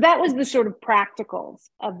 so that was the sort of practicals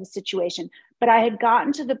of the situation. But I had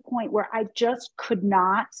gotten to the point where I just could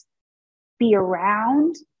not be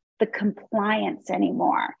around the compliance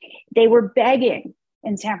anymore. They were begging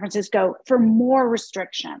in San Francisco for more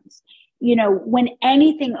restrictions. When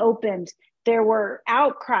anything opened, there were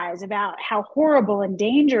outcries about how horrible and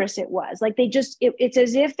dangerous it was. Like it's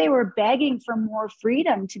as if they were begging for more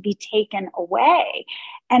freedom to be taken away.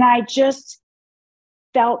 And I just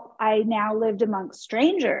felt I now lived amongst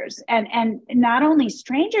strangers, and not only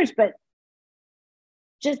strangers, but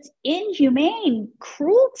just inhumane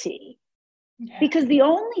cruelty. Yeah. Because the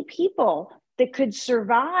only people that could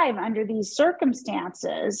survive under these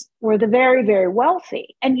circumstances were the very, very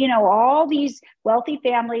wealthy. And, you know, all these wealthy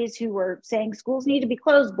families who were saying schools need to be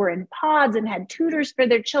closed were in pods and had tutors for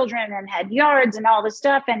their children and had yards and all this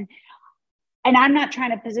stuff. And I'm not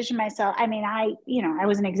trying to position myself. I mean, I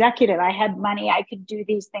was an executive. I had money. I could do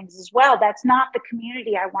these things as well. That's not the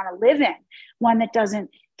community I want to live in, one that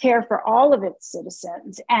doesn't care for all of its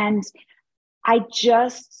citizens. And I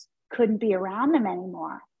just couldn't be around them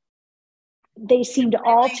anymore. They seemed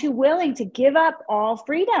all too willing to give up all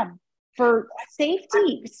freedom for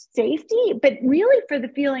safety, but really for the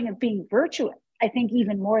feeling of being virtuous. I think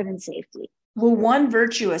even more than safety. Well, one,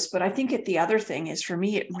 virtuous, but I think the other thing is, for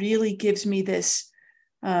me, it really gives me this,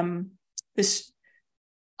 I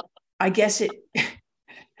guess it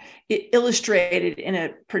illustrated in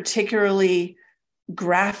a particularly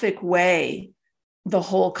graphic way the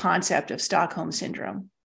whole concept of Stockholm syndrome.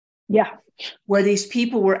 Yeah. Where these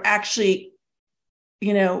people were actually,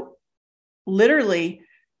 you know, literally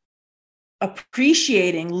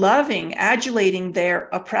appreciating, loving, adulating their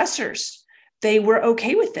oppressors. They were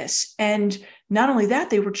okay with this. And not only that,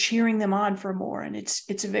 they were cheering them on for more. And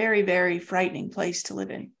it's a very, very frightening place to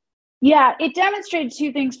live in. Yeah, it demonstrated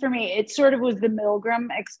two things for me. It sort of was the Milgram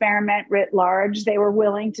experiment writ large. They were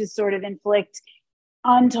willing to sort of inflict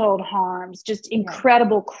untold harms, just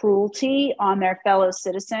incredible cruelty on their fellow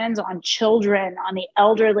citizens, on children, on the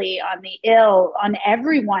elderly, on the ill, on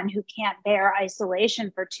everyone who can't bear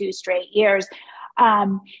isolation for 2 straight years.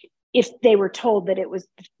 If they were told that it was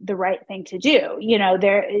the right thing to do, you know,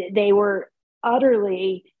 they were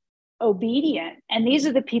utterly obedient. And these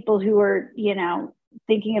are the people who are, you know,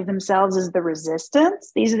 thinking of themselves as the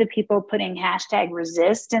resistance. These are the people putting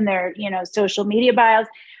 #resist in their, you know, social media bios.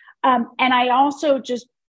 And I also just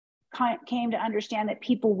came to understand that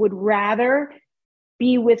people would rather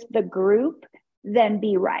be with the group than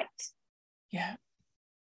be right. Yeah.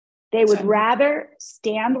 They would rather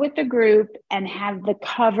stand with the group and have the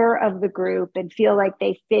cover of the group and feel like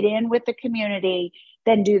they fit in with the community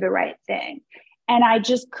than do the right thing. And I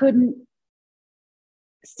just couldn't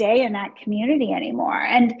stay in that community anymore.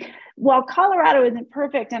 And while Colorado isn't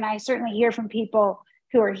perfect, and I certainly hear from people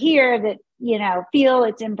who are here that, you know, feel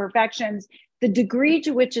its imperfections, the degree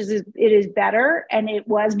to which it is better, and it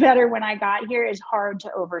was better when I got here, is hard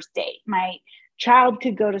to overstate. My child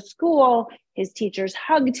could go to school, his teachers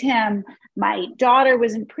hugged him, my daughter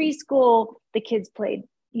was in preschool, the kids played,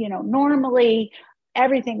 you know, normally,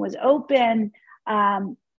 everything was open. I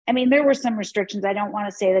mean, there were some restrictions. I don't want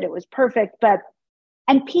to say that it was perfect, but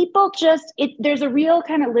and people just, there's a real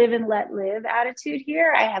kind of live and let live attitude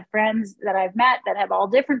here. I have friends that I've met that have all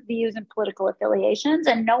different views and political affiliations,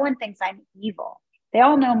 and no one thinks I'm evil. They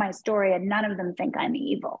all know my story, and none of them think I'm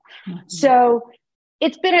evil. Mm-hmm. So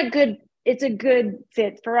it's a good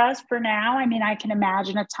fit for us for now. I mean, I can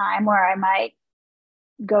imagine a time where I might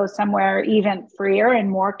go somewhere even freer and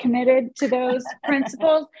more committed to those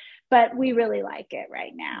principles, but we really like it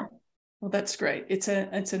right now. Well, that's great. It's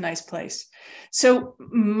a nice place. So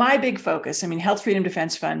my big focus, I mean, Health Freedom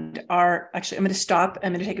Defense Fund are actually, I'm going to stop.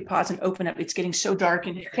 I'm going to take a pause and open up. It's getting so dark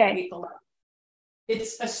in here. Okay.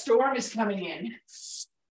 It's a storm is coming in. Let's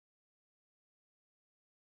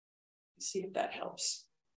see if that helps.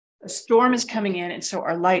 A storm is coming in, and so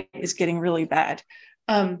our light is getting really bad.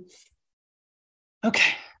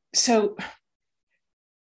 Okay. So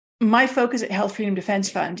my focus at Health Freedom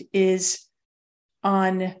Defense Fund is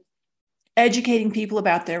on educating people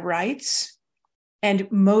about their rights, and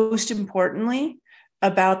most importantly,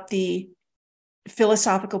 about the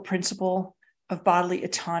philosophical principle of bodily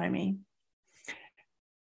autonomy.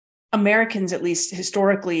 Americans, at least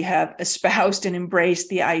historically, have espoused and embraced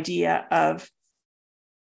the idea of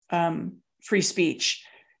free speech.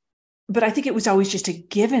 But I think it was always just a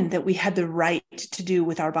given that we had the right to do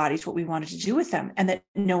with our bodies what we wanted to do with them, and that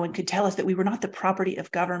no one could tell us that we were not the property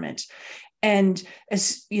of government. And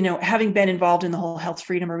as you know, having been involved in the whole health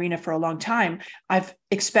freedom arena for a long time, I've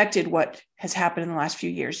expected what has happened in the last few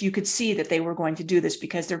years. You could see that they were going to do this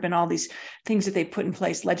because there have been all these things that they put in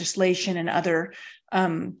place, legislation and other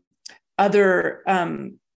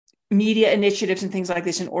media initiatives and things like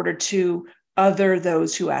this, in order to other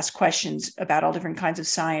those who ask questions about all different kinds of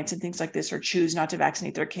science and things like this, or choose not to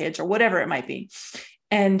vaccinate their kids, or whatever it might be.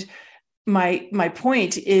 And my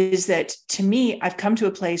point is that, to me, I've come to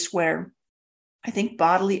a place where I think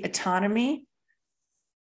bodily autonomy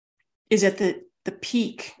is at the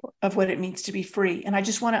peak of what it means to be free. And I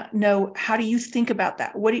just want to know, how do you think about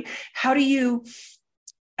that? How do you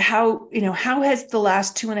how has the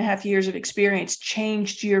last 2.5 years of experience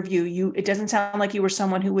changed your view? It doesn't sound like you were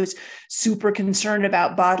someone who was super concerned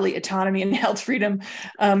about bodily autonomy and health freedom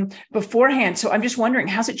beforehand. So I'm just wondering,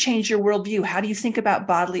 how's it changed your worldview? How do you think about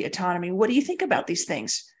bodily autonomy? What do you think about these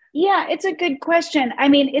things? Yeah, it's a good question. I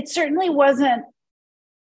mean, it certainly wasn't,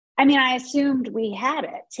 I mean, I assumed we had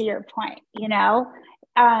it, to your point,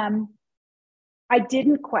 I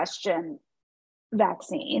didn't question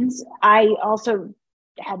vaccines. I also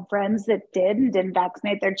had friends that did and didn't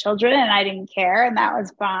vaccinate their children, and I didn't care, and that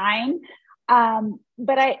was fine.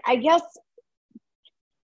 But I guess,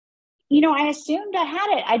 I assumed I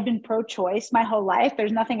had it. I'd been pro-choice my whole life.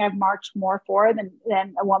 There's nothing I've marched more for than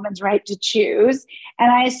a woman's right to choose.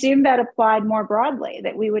 And I assumed that applied more broadly,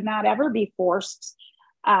 that we would not ever be forced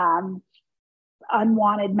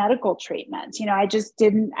unwanted medical treatments. I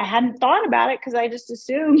hadn't thought about it because I just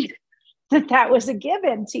assumed that was a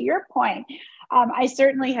given, to your point. I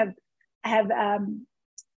certainly have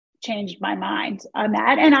changed my mind on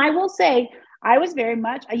that. And I will say, I was very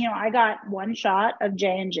much, I got one shot of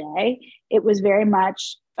J&J. It was very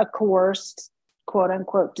much a coerced, quote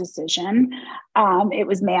unquote, decision. It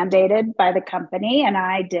was mandated by the company, and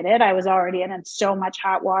I did it. I was already in so much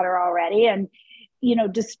hot water already. And,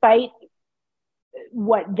 despite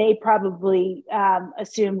what they probably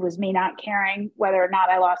assumed was me not caring whether or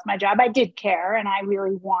not I lost my job, I did care, and I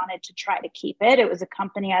really wanted to try to keep it. It was a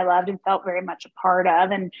company I loved and felt very much a part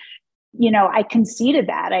of. And I conceded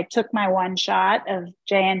that. I took my one shot of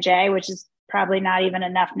J&J, which is probably not even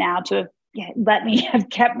enough now to have let me have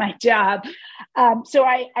kept my job. So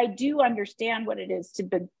I do understand what it is to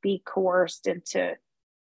be coerced into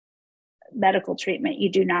medical treatment you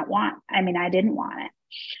do not want. I mean, I didn't want it.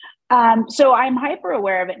 So I'm hyper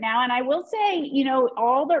aware of it now. And I will say,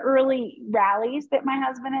 all the early rallies that my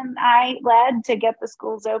husband and I led to get the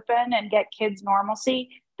schools open and get kids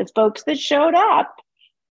normalcy, the folks that showed up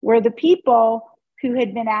were the people who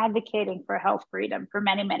had been advocating for health freedom for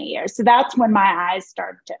many, many years. So that's when my eyes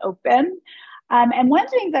started to open. And one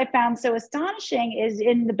of the things I found so astonishing is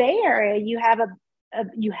in the Bay Area, you had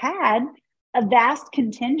a vast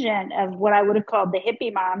contingent of what I would have called the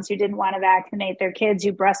hippie moms who didn't want to vaccinate their kids,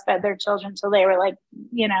 who breastfed their children until they were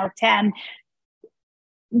 10.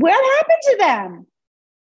 What happened to them?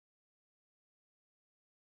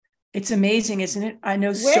 It's amazing, isn't it? I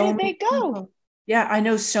know Where did they go? People. Yeah, I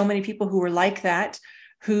know so many people who were like that,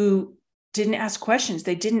 who didn't ask questions.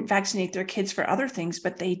 They didn't vaccinate their kids for other things,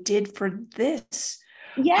 but they did for this.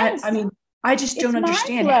 Yes. I mean, I just don't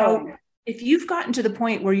understand how, if you've gotten to the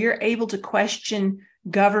point where you're able to question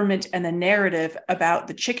government and the narrative about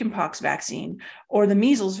the chickenpox vaccine or the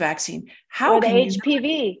measles vaccine, how or the can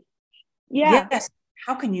HPV? Yes.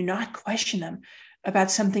 How can you not question them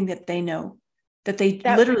about something that they know, that they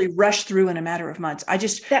literally rush through in a matter of months?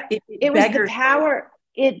 It was the power.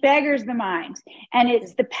 It beggars the mind. And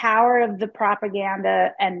it's the power of the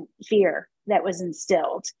propaganda and fear that was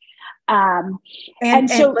instilled. And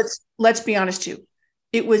so let's be honest too.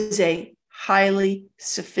 It was a highly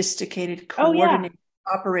sophisticated, coordinated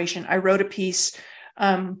operation. I wrote a piece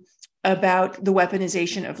about the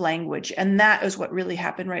weaponization of language. And that is what really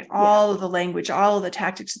happened, right? All of the language, all of the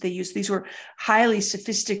tactics that they used, these were highly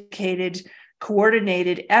sophisticated,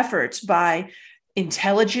 coordinated efforts by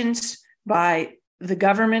intelligence, by the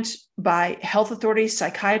government, by health authorities,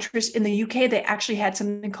 psychiatrists. In the UK, they actually had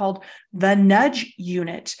something called the nudge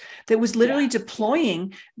unit that was literally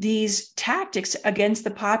deploying these tactics against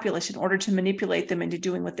the populace in order to manipulate them into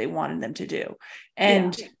doing what they wanted them to do.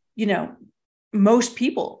 And, most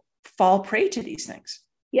people fall prey to these things.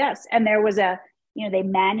 Yes. And there was they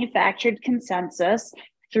manufactured consensus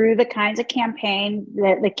through the kinds of campaign,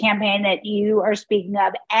 the campaign that you are speaking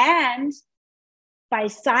of, and by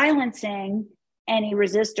silencing any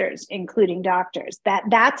resistors, including doctors.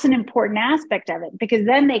 That's an important aspect of it, because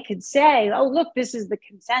then they could say, oh, look, this is the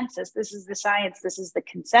consensus. This is the science. This is the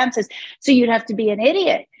consensus. So you'd have to be an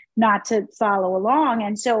idiot not to follow along.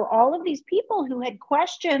 And so all of these people who had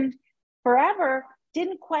questioned forever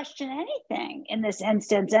didn't question anything in this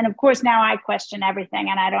instance. And of course, now I question everything,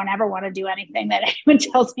 and I don't ever want to do anything that anyone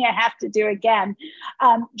tells me I have to do again,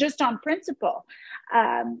 just on principle.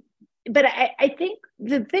 But I think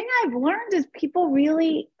the thing I've learned is people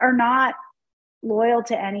really are not loyal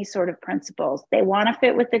to any sort of principles. They want to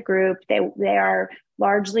fit with the group. They are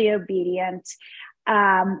largely obedient.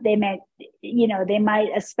 They might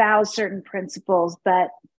espouse certain principles, but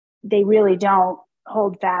they really don't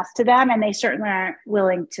hold fast to them. And they certainly aren't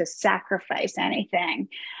willing to sacrifice anything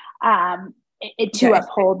to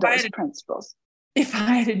uphold those principles. If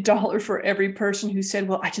I had $1 for every person who said,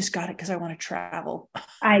 well, I just got it because I want to travel.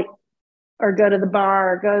 or go to the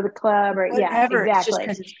bar or go to the club or yeah, whatever. It's just exactly.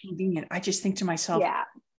 because it's convenient. I just think to myself, Yeah.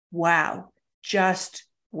 wow, just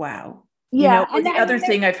wow. Yeah. Or And the I other mean,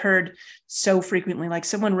 thing I've heard so frequently, like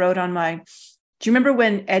someone wrote on do you remember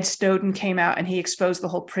when Ed Snowden came out and he exposed the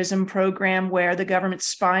whole PRISM program where the government's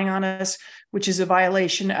spying on us, which is a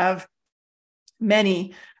violation of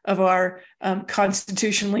many of our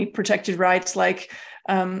constitutionally protected rights, like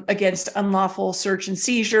against unlawful search and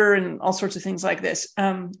seizure and all sorts of things like this,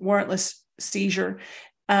 warrantless seizure.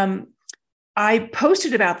 I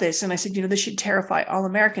posted about this and I said, this should terrify all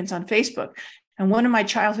Americans on Facebook. And one of my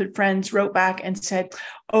childhood friends wrote back and said,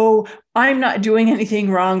 oh, I'm not doing anything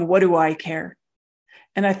wrong. What do I care?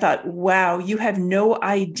 And I thought, wow, you have no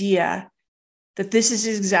idea that this is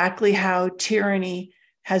exactly how tyranny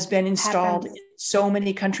has been installed in so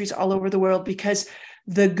many countries all over the world, because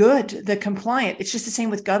the good, the compliant, it's just the same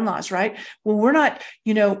with gun laws, right? Well, we're not,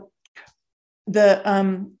 the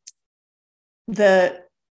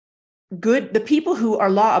good, the people who are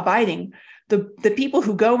law abiding, the people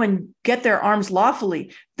who go and get their arms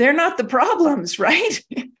lawfully, they're not the problems, right?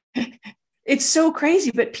 It's so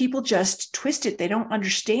crazy, but people just twist it. They don't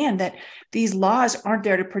understand that these laws aren't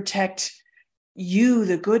there to protect you,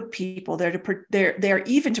 the good people. They're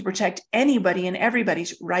even to protect anybody and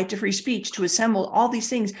everybody's right to free speech, to assemble, all these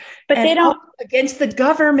things. But and they don't against the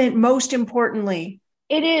government, most importantly.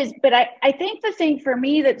 It is, but I think the thing for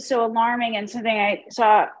me that's so alarming and something I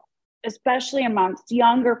saw, especially amongst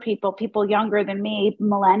younger people younger than me,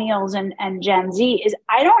 millennials and Gen Z, is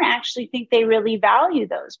I don't actually think they really value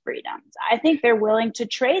those freedoms. I think they're willing to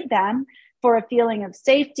trade them for a feeling of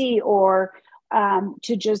safety or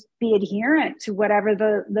to just be adherent to whatever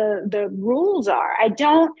the rules are. I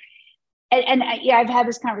don't, and yeah, I've had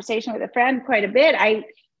this conversation with a friend quite a bit.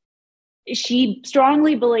 She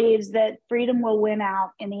strongly believes that freedom will win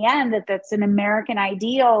out in the end, that's an American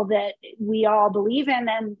ideal that we all believe in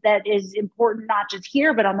and that is important, not just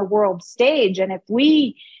here, but on the world stage. And if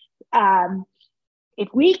we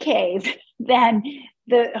cave, then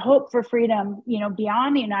the hope for freedom,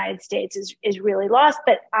 beyond the United States is really lost.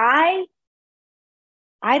 But I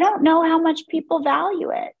don't know how much people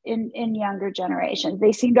value it in younger generations.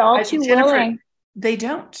 They seem to all too Jennifer, willing. They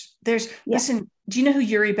don't. Listen, do you know who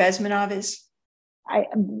Yuri Bezmenov is? I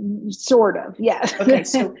sort of, yeah. Okay,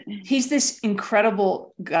 so he's this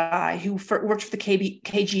incredible guy who worked for the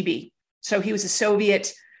KGB. So he was a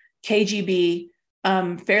Soviet KGB,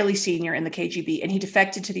 fairly senior in the KGB, and he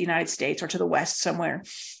defected to the United States or to the West somewhere.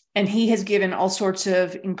 And he has given all sorts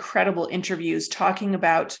of incredible interviews talking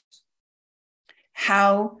about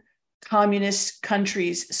how communist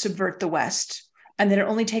countries subvert the West, and that it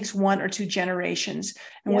only takes 1 or 2 generations.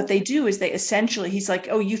 And what they do is they essentially, he's like,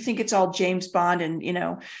 oh, you think it's all James Bond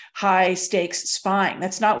and, high stakes spying.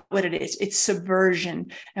 That's not what it is. It's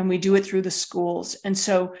subversion. And we do it through the schools. And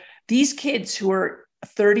so these kids who are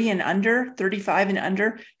 30 and under, 35 and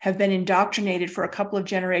under, have been indoctrinated for a couple of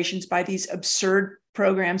generations by these absurd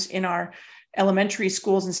programs in our elementary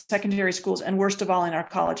schools and secondary schools, and worst of all, in our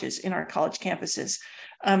colleges, in our college campuses.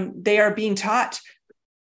 They are being taught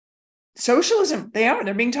socialism.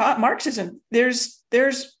 They're being taught Marxism.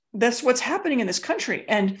 That's what's happening in this country.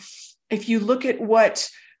 And if you look at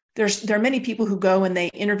there are many people who go and they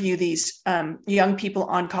interview these young people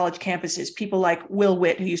on college campuses, people like Will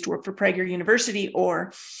Witt, who used to work for Prager University,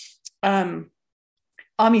 or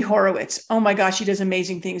Ami Horowitz. Oh my gosh, he does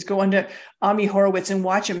amazing things. Go on to Ami Horowitz and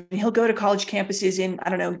watch him. He'll go to college campuses in, I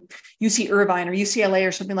don't know, UC Irvine or UCLA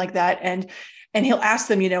or something like that. And he'll ask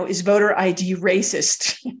them, is voter ID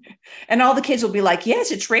racist? And all the kids will be like,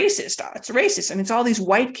 yes, it's racist. It's racist. And it's all these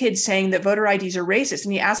white kids saying that voter IDs are racist.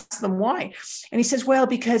 And he asks them why. And he says, well,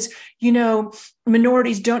 because,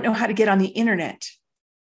 minorities don't know how to get on the internet.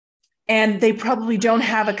 And they probably don't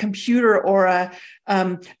have a computer or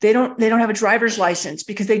they don't have a driver's license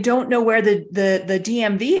because they don't know where the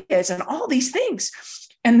DMV is and all these things.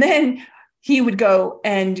 And then he would go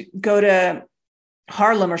to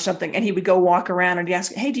Harlem or something, and he would go walk around and he'd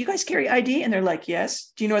ask, hey, do you guys carry ID? And they're like,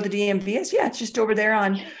 yes. Do you know where the DMV is? Yeah, it's just over there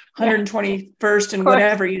on 121st and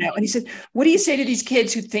whatever, And he said, what do you say to these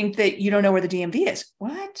kids who think that you don't know where the DMV is?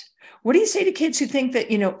 What do you say to kids who think that,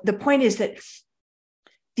 the point is that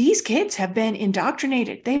these kids have been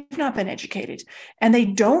indoctrinated. They've not been educated, and they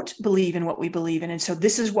don't believe in what we believe in. And so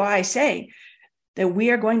this is why I say that we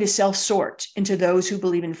are going to self-sort into those who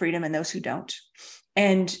believe in freedom and those who don't.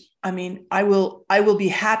 And I mean, I will be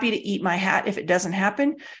happy to eat my hat if it doesn't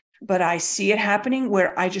happen, but I see it happening.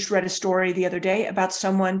 Where I just read a story the other day about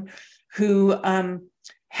someone who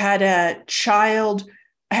had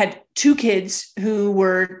 2 kids who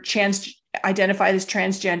were identified as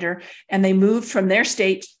transgender, and they moved from their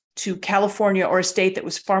state to California or a state that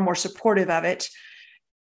was far more supportive of it,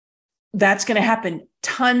 that's going to happen.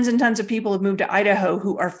 Tons and tons of people have moved to Idaho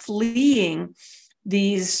who are fleeing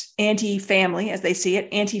these anti-family, as they see it,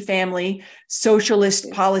 anti-family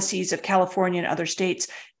socialist policies of California and other states.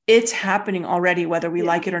 It's happening already, whether we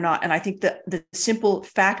like it or not. And I think that the simple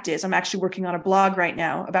fact is, I'm actually working on a blog right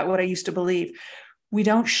now about what I used to believe. We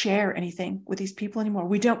don't share anything with these people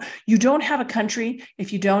anymore. You don't have a country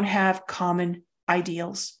if you don't have common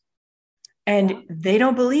ideals. And they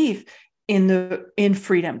don't believe in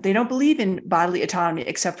freedom. They don't believe in bodily autonomy,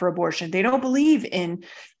 except for abortion. They don't believe in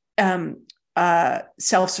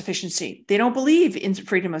self-sufficiency. They don't believe in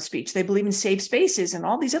freedom of speech. They believe in safe spaces and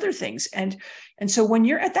all these other things. And so when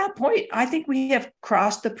you're at that point, I think we have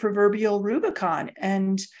crossed the proverbial Rubicon,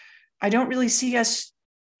 and I don't really see us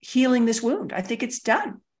healing this wound. I think it's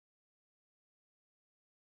done.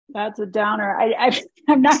 That's a downer.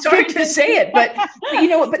 I'm not sorry to say it, but you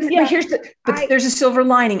know what? But there's a silver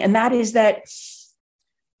lining, and that is that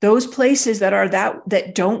those places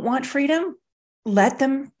that don't want freedom, let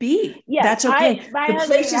them be. Yes, that's okay. The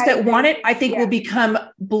places that want it, I think, will become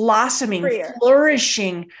blossoming,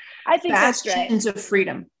 flourishing. I think bastions of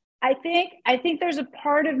freedom. I think there's a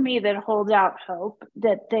part of me that holds out hope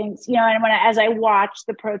that things, you know, and as I watch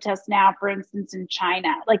the protests now, for instance, in China,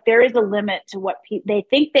 like there is a limit to what they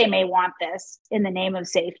think they may want this in the name of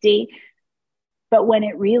safety. But when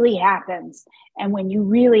it really happens, and when you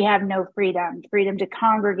really have no freedom to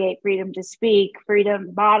congregate, freedom to speak,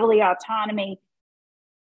 freedom, bodily autonomy,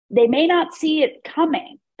 they may not see it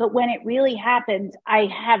coming. But when it really happens, I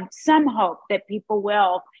have some hope that people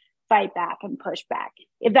will fight back and push back.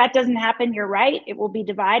 If that doesn't happen, you're right. It will be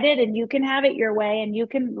divided, and you can have it your way, and you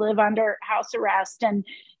can live under house arrest and,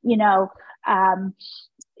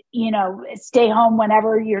 stay home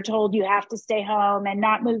whenever you're told you have to stay home, and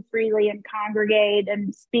not move freely and congregate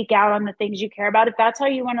and speak out on the things you care about. If that's how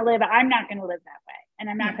you want to live, I'm not going to live that way. And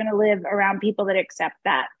I'm not going to live around people that accept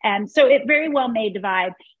that. And so it very well may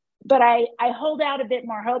divide. But I hold out a bit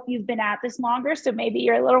more hope. You've been at this longer, so maybe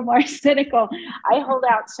you're a little more cynical. I hold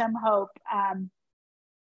out some hope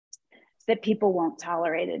that people won't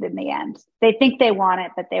tolerate it in the end. They think they want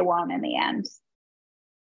it, but they won't in the end.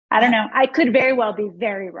 I don't know. I could very well be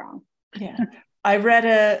very wrong. Yeah. I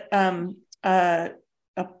read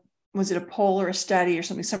was it a poll or a study or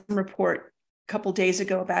something, some report a couple of days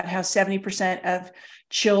ago about how 70% of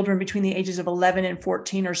children between the ages of 11 and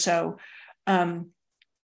 14 or so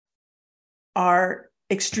are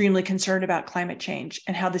extremely concerned about climate change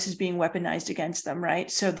and how this is being weaponized against them,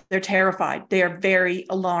 right? So they're terrified. They are very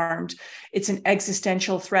alarmed. It's an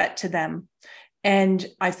existential threat to them. And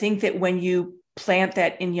I think that when you plant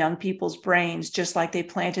that in young people's brains, just like they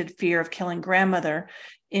planted fear of killing grandmother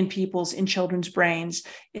in children's brains,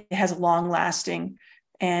 it has a long lasting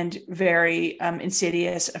and very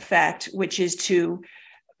insidious effect, which is to,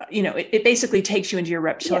 it basically takes you into your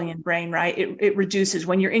reptilian brain, right? It reduces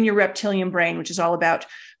when you're in your reptilian brain, which is all about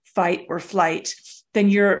fight or flight,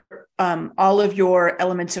 then all of your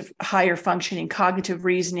elements of higher functioning, cognitive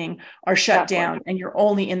reasoning are shut down, and you're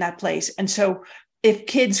only in that place. And so if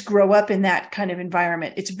kids grow up in that kind of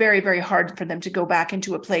environment, it's very, very hard for them to go back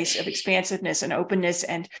into a place of expansiveness and openness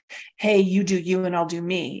and, hey, you do you and I'll do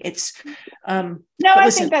me. It's I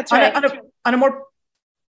think that's right. On a more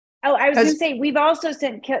I was going to say, we've also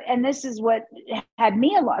sent, and this is what had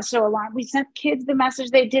me so alarmed. We sent kids the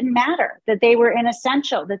message they didn't matter, that they were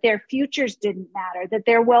inessential, that their futures didn't matter, that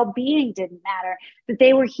their well-being didn't matter, that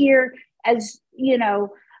they were here as,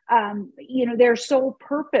 their sole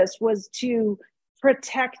purpose was to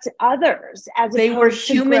protect others. As they were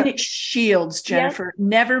human shields, Jennifer. Yes.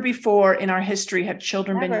 Never before in our history have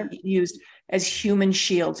children been used as human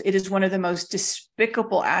shields. It is one of the most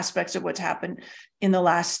despicable aspects of what's happened in the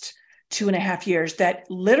last 2.5 years, that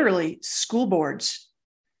literally school boards,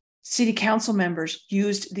 city council members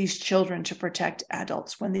used these children to protect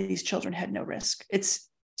adults when these children had no risk. It's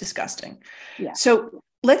disgusting. Yeah. So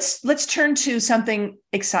let's turn to something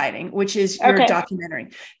exciting, which is your documentary.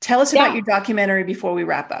 Tell us about your documentary before we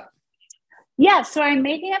wrap up. Yeah, so I'm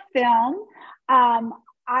making a film.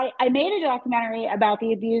 I made a documentary about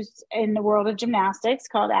the abuse in the world of gymnastics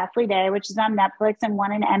called Athlete Day, which is on Netflix and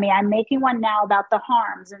won an Emmy. I'm making one now about the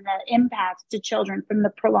harms and the impacts to children from the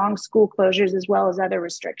prolonged school closures as well as other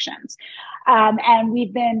restrictions. And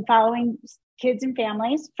we've been following kids and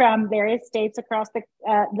families from various states across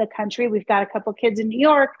the country. We've got a couple kids in New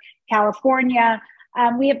York, California.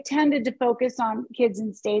 We have tended to focus on kids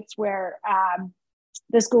in states where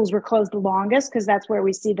the schools were closed the longest, because that's where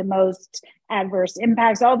we see the most adverse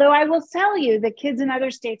impacts. Although I will tell you that kids in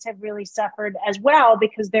other states have really suffered as well,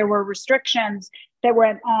 because there were restrictions that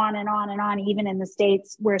went on and on and on, even in the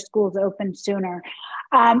states where schools opened sooner.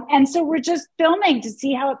 And so we're just filming to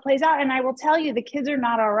see how it plays out. And I will tell you, the kids are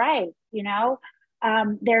not all right, you know.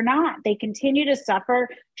 They're not. They continue to suffer.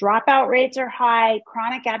 Dropout rates are high.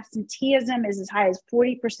 Chronic absenteeism is as high as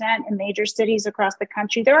 40% in major cities across the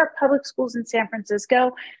country. There are public schools in San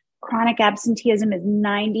Francisco. Chronic absenteeism is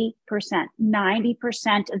 90%.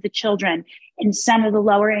 90% of the children in some of the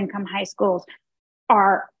lower income high schools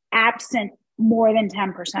are absent more than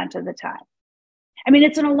 10% of the time. I mean,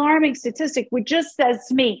 it's an alarming statistic, which just says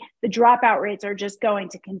to me, the dropout rates are just going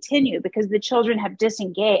to continue because the children have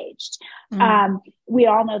disengaged. We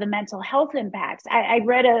all know the mental health impacts. I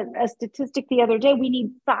read a statistic the other day. We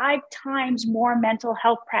need 5 times more mental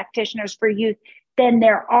health practitioners for youth than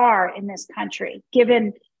there are in this country,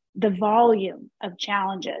 given the volume of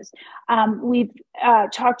challenges. We've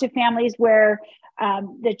talked to families where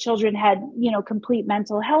the children had, complete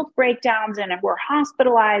mental health breakdowns and were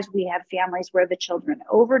hospitalized. We have families where the children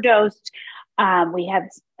overdosed. We have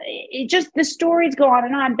the stories go on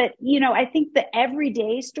and on. But, I think the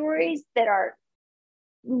everyday stories that are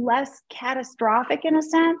less catastrophic in a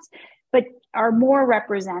sense, but are more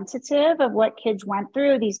representative of what kids went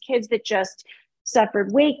through. These kids that just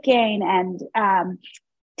suffered weight gain and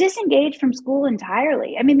disengaged from school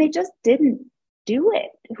entirely. I mean, they just didn't do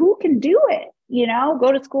it. Who can do it?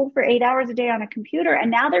 Go to school for 8 hours a day on a computer. And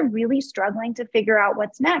now they're really struggling to figure out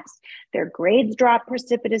what's next. Their grades dropped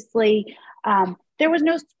precipitously. There was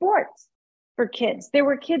no sports for kids. There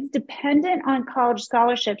were kids dependent on college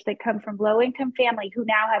scholarships that come from low income family who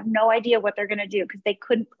now have no idea what they're going to do because they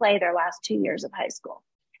couldn't play their last 2 years of high school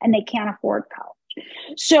and they can't afford college.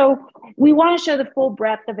 So we want to show the full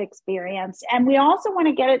breadth of experience. And we also want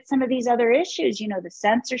to get at some of these other issues, the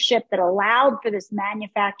censorship that allowed for this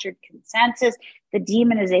manufactured consensus, the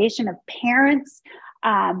demonization of parents,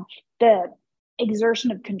 the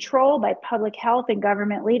exertion of control by public health and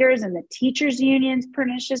government leaders and the teachers' unions'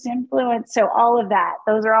 pernicious influence. So all of that,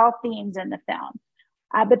 those are all themes in the film.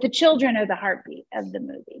 But the children are the heartbeat of the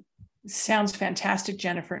movie. Sounds fantastic,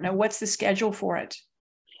 Jennifer. Now, what's the schedule for it?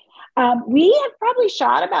 We have probably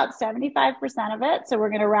shot about 75% of it. So we're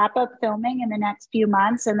going to wrap up filming in the next few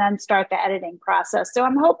months and then start the editing process. So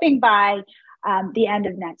I'm hoping by the end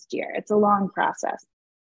of next year. It's a long process.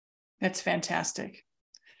 That's fantastic.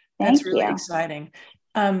 That's really exciting.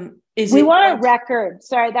 We want a record.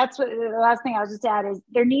 Sorry, that's what the last thing I'll just add is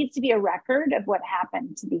there needs to be a record of what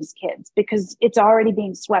happened to these kids because it's already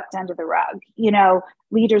being swept under the rug.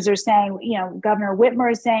 Leaders are saying, Governor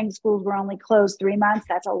Whitmer is saying schools were only closed 3 months.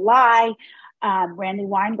 That's a lie. Randy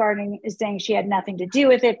Weingarten is saying she had nothing to do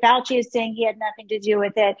with it. Fauci is saying he had nothing to do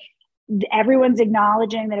with it. Everyone's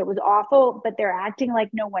acknowledging that it was awful, but they're acting like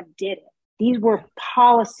no one did it. These were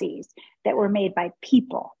policies that were made by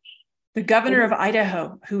people. The governor of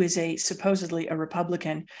Idaho, who is supposedly a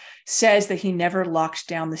Republican, says that he never locked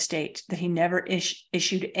down the state, that he never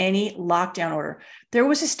issued any lockdown order. There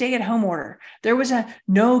was a stay-at-home order. There was a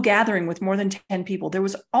no gathering with more than 10 people. There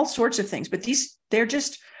was all sorts of things, but this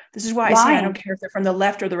is why I say I don't care if they're from the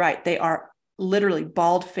left or the right. They are literally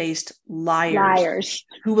bald-faced liars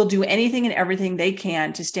who will do anything and everything they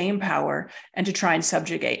can to stay in power and to try and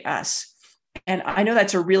subjugate us. And I know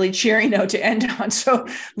that's a really cheery note to end on. So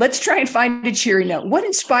let's try and find a cheery note. What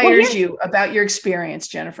inspires you about your experience,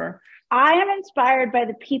 Jennifer? I am inspired by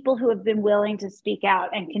the people who have been willing to speak out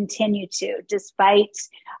and continue to, despite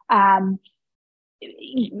the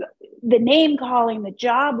name calling, the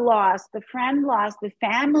job loss, the friend loss, the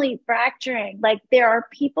family fracturing. Like there are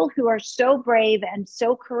people who are so brave and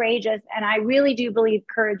so courageous. And I really do believe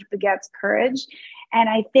courage begets courage. And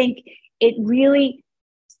I think it really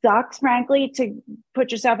sucks, frankly, to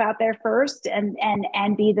put yourself out there first and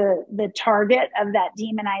be the target of that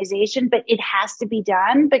demonization, but it has to be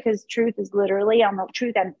done because truth is literally on the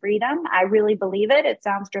truth and freedom. I really believe it. It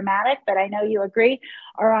sounds dramatic, but I know you agree,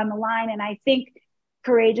 are on the line. And I think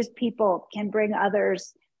courageous people can bring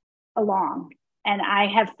others along. And I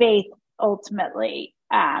have faith ultimately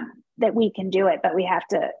that we can do it, but we have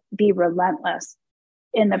to be relentless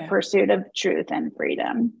in the pursuit of truth and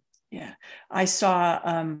freedom. Yeah, I saw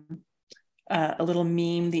a little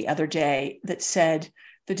meme the other day that said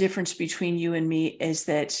the difference between you and me is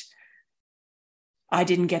that I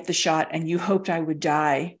didn't get the shot and you hoped I would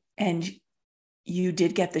die, and you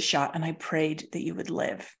did get the shot and I prayed that you would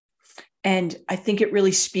live. And I think it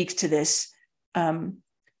really speaks to this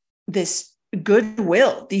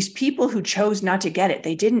goodwill. These people who chose not to get it,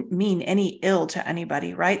 they didn't mean any ill to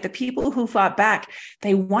anybody, right? The people who fought back,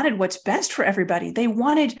 they wanted what's best for everybody. They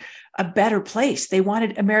wanted a better place. They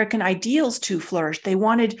wanted American ideals to flourish. They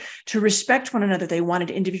wanted to respect one another. They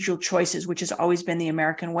wanted individual choices, which has always been the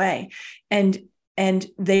American way. And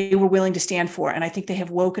they were willing to stand for it. And I think they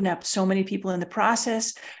have woken up so many people in the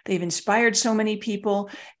process. They've inspired so many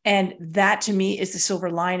people. And that, to me, is the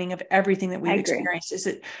silver lining of everything that we've experienced, is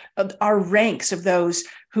that our ranks of those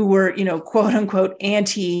who were, quote unquote,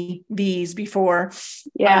 anti-these before,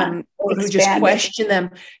 who just question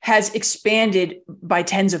them, has expanded by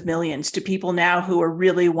tens of millions to people now who are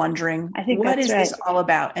really wondering, what is this all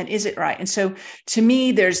about? And is it right? And so to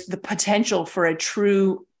me, there's the potential for a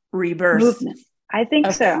true rebirth. Movement. I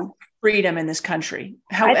think so. Freedom in this country,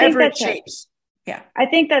 however it shapes. Right. Yeah. I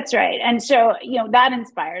think that's right. And so, that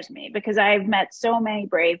inspires me because I've met so many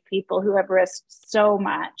brave people who have risked so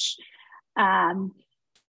much. And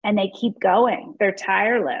they keep going. They're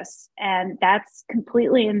tireless. And that's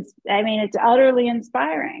it's utterly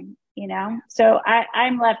inspiring, So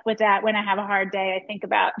I'm left with that. When I have a hard day, I think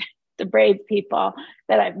about the brave people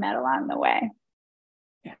that I've met along the way.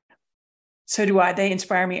 So do I. They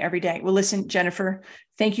inspire me every day. Well, listen, Jennifer,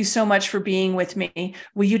 thank you so much for being with me.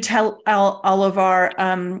 Will you tell all of our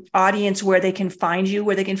audience where they can find you,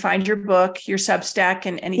 where they can find your book, your Substack,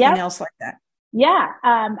 and anything else like that? Yeah.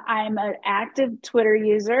 I'm an active Twitter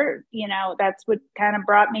user. That's what kind of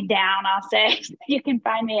brought me down, I'll say. You can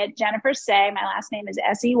find me at Jennifer Sey. My last name is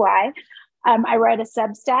Sey. I write a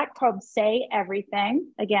Substack called Say Everything.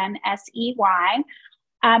 Again, Sey.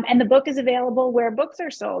 And the book is available where books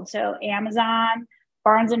are sold. So Amazon,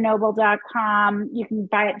 barnesandnoble.com. You can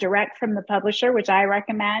buy it direct from the publisher, which I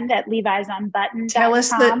recommend, at Levi's Unbuttoned. Tell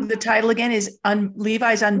us the title again is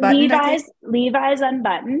Levi's Unbuttoned. Levi's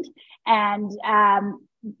Unbuttoned. And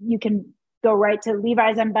you can go right to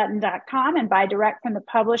levisunbuttoned.com and buy direct from the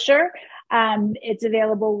publisher. It's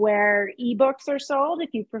available where ebooks are sold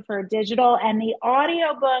if you prefer digital. And the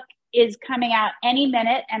audiobook is coming out any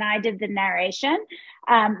minute, and I did the narration,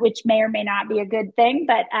 which may or may not be a good thing,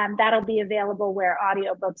 but that'll be available where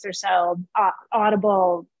audiobooks are sold,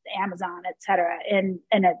 Audible, Amazon, etc., in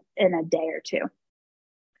a day or two.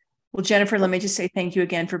 Well, Jennifer, let me just say thank you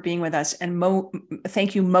again for being with us, and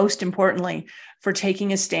thank you most importantly for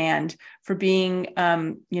taking a stand, for being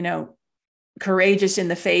courageous in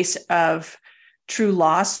the face of true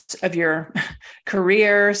loss of your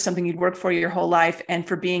career, something you'd worked for your whole life, and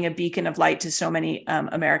for being a beacon of light to so many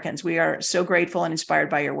Americans. We are so grateful and inspired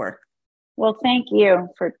by your work. Well, thank you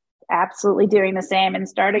for absolutely doing the same and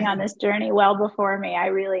starting on this journey well before me. I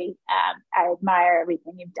really, I admire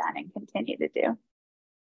everything you've done and continue to do.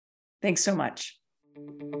 Thanks so much.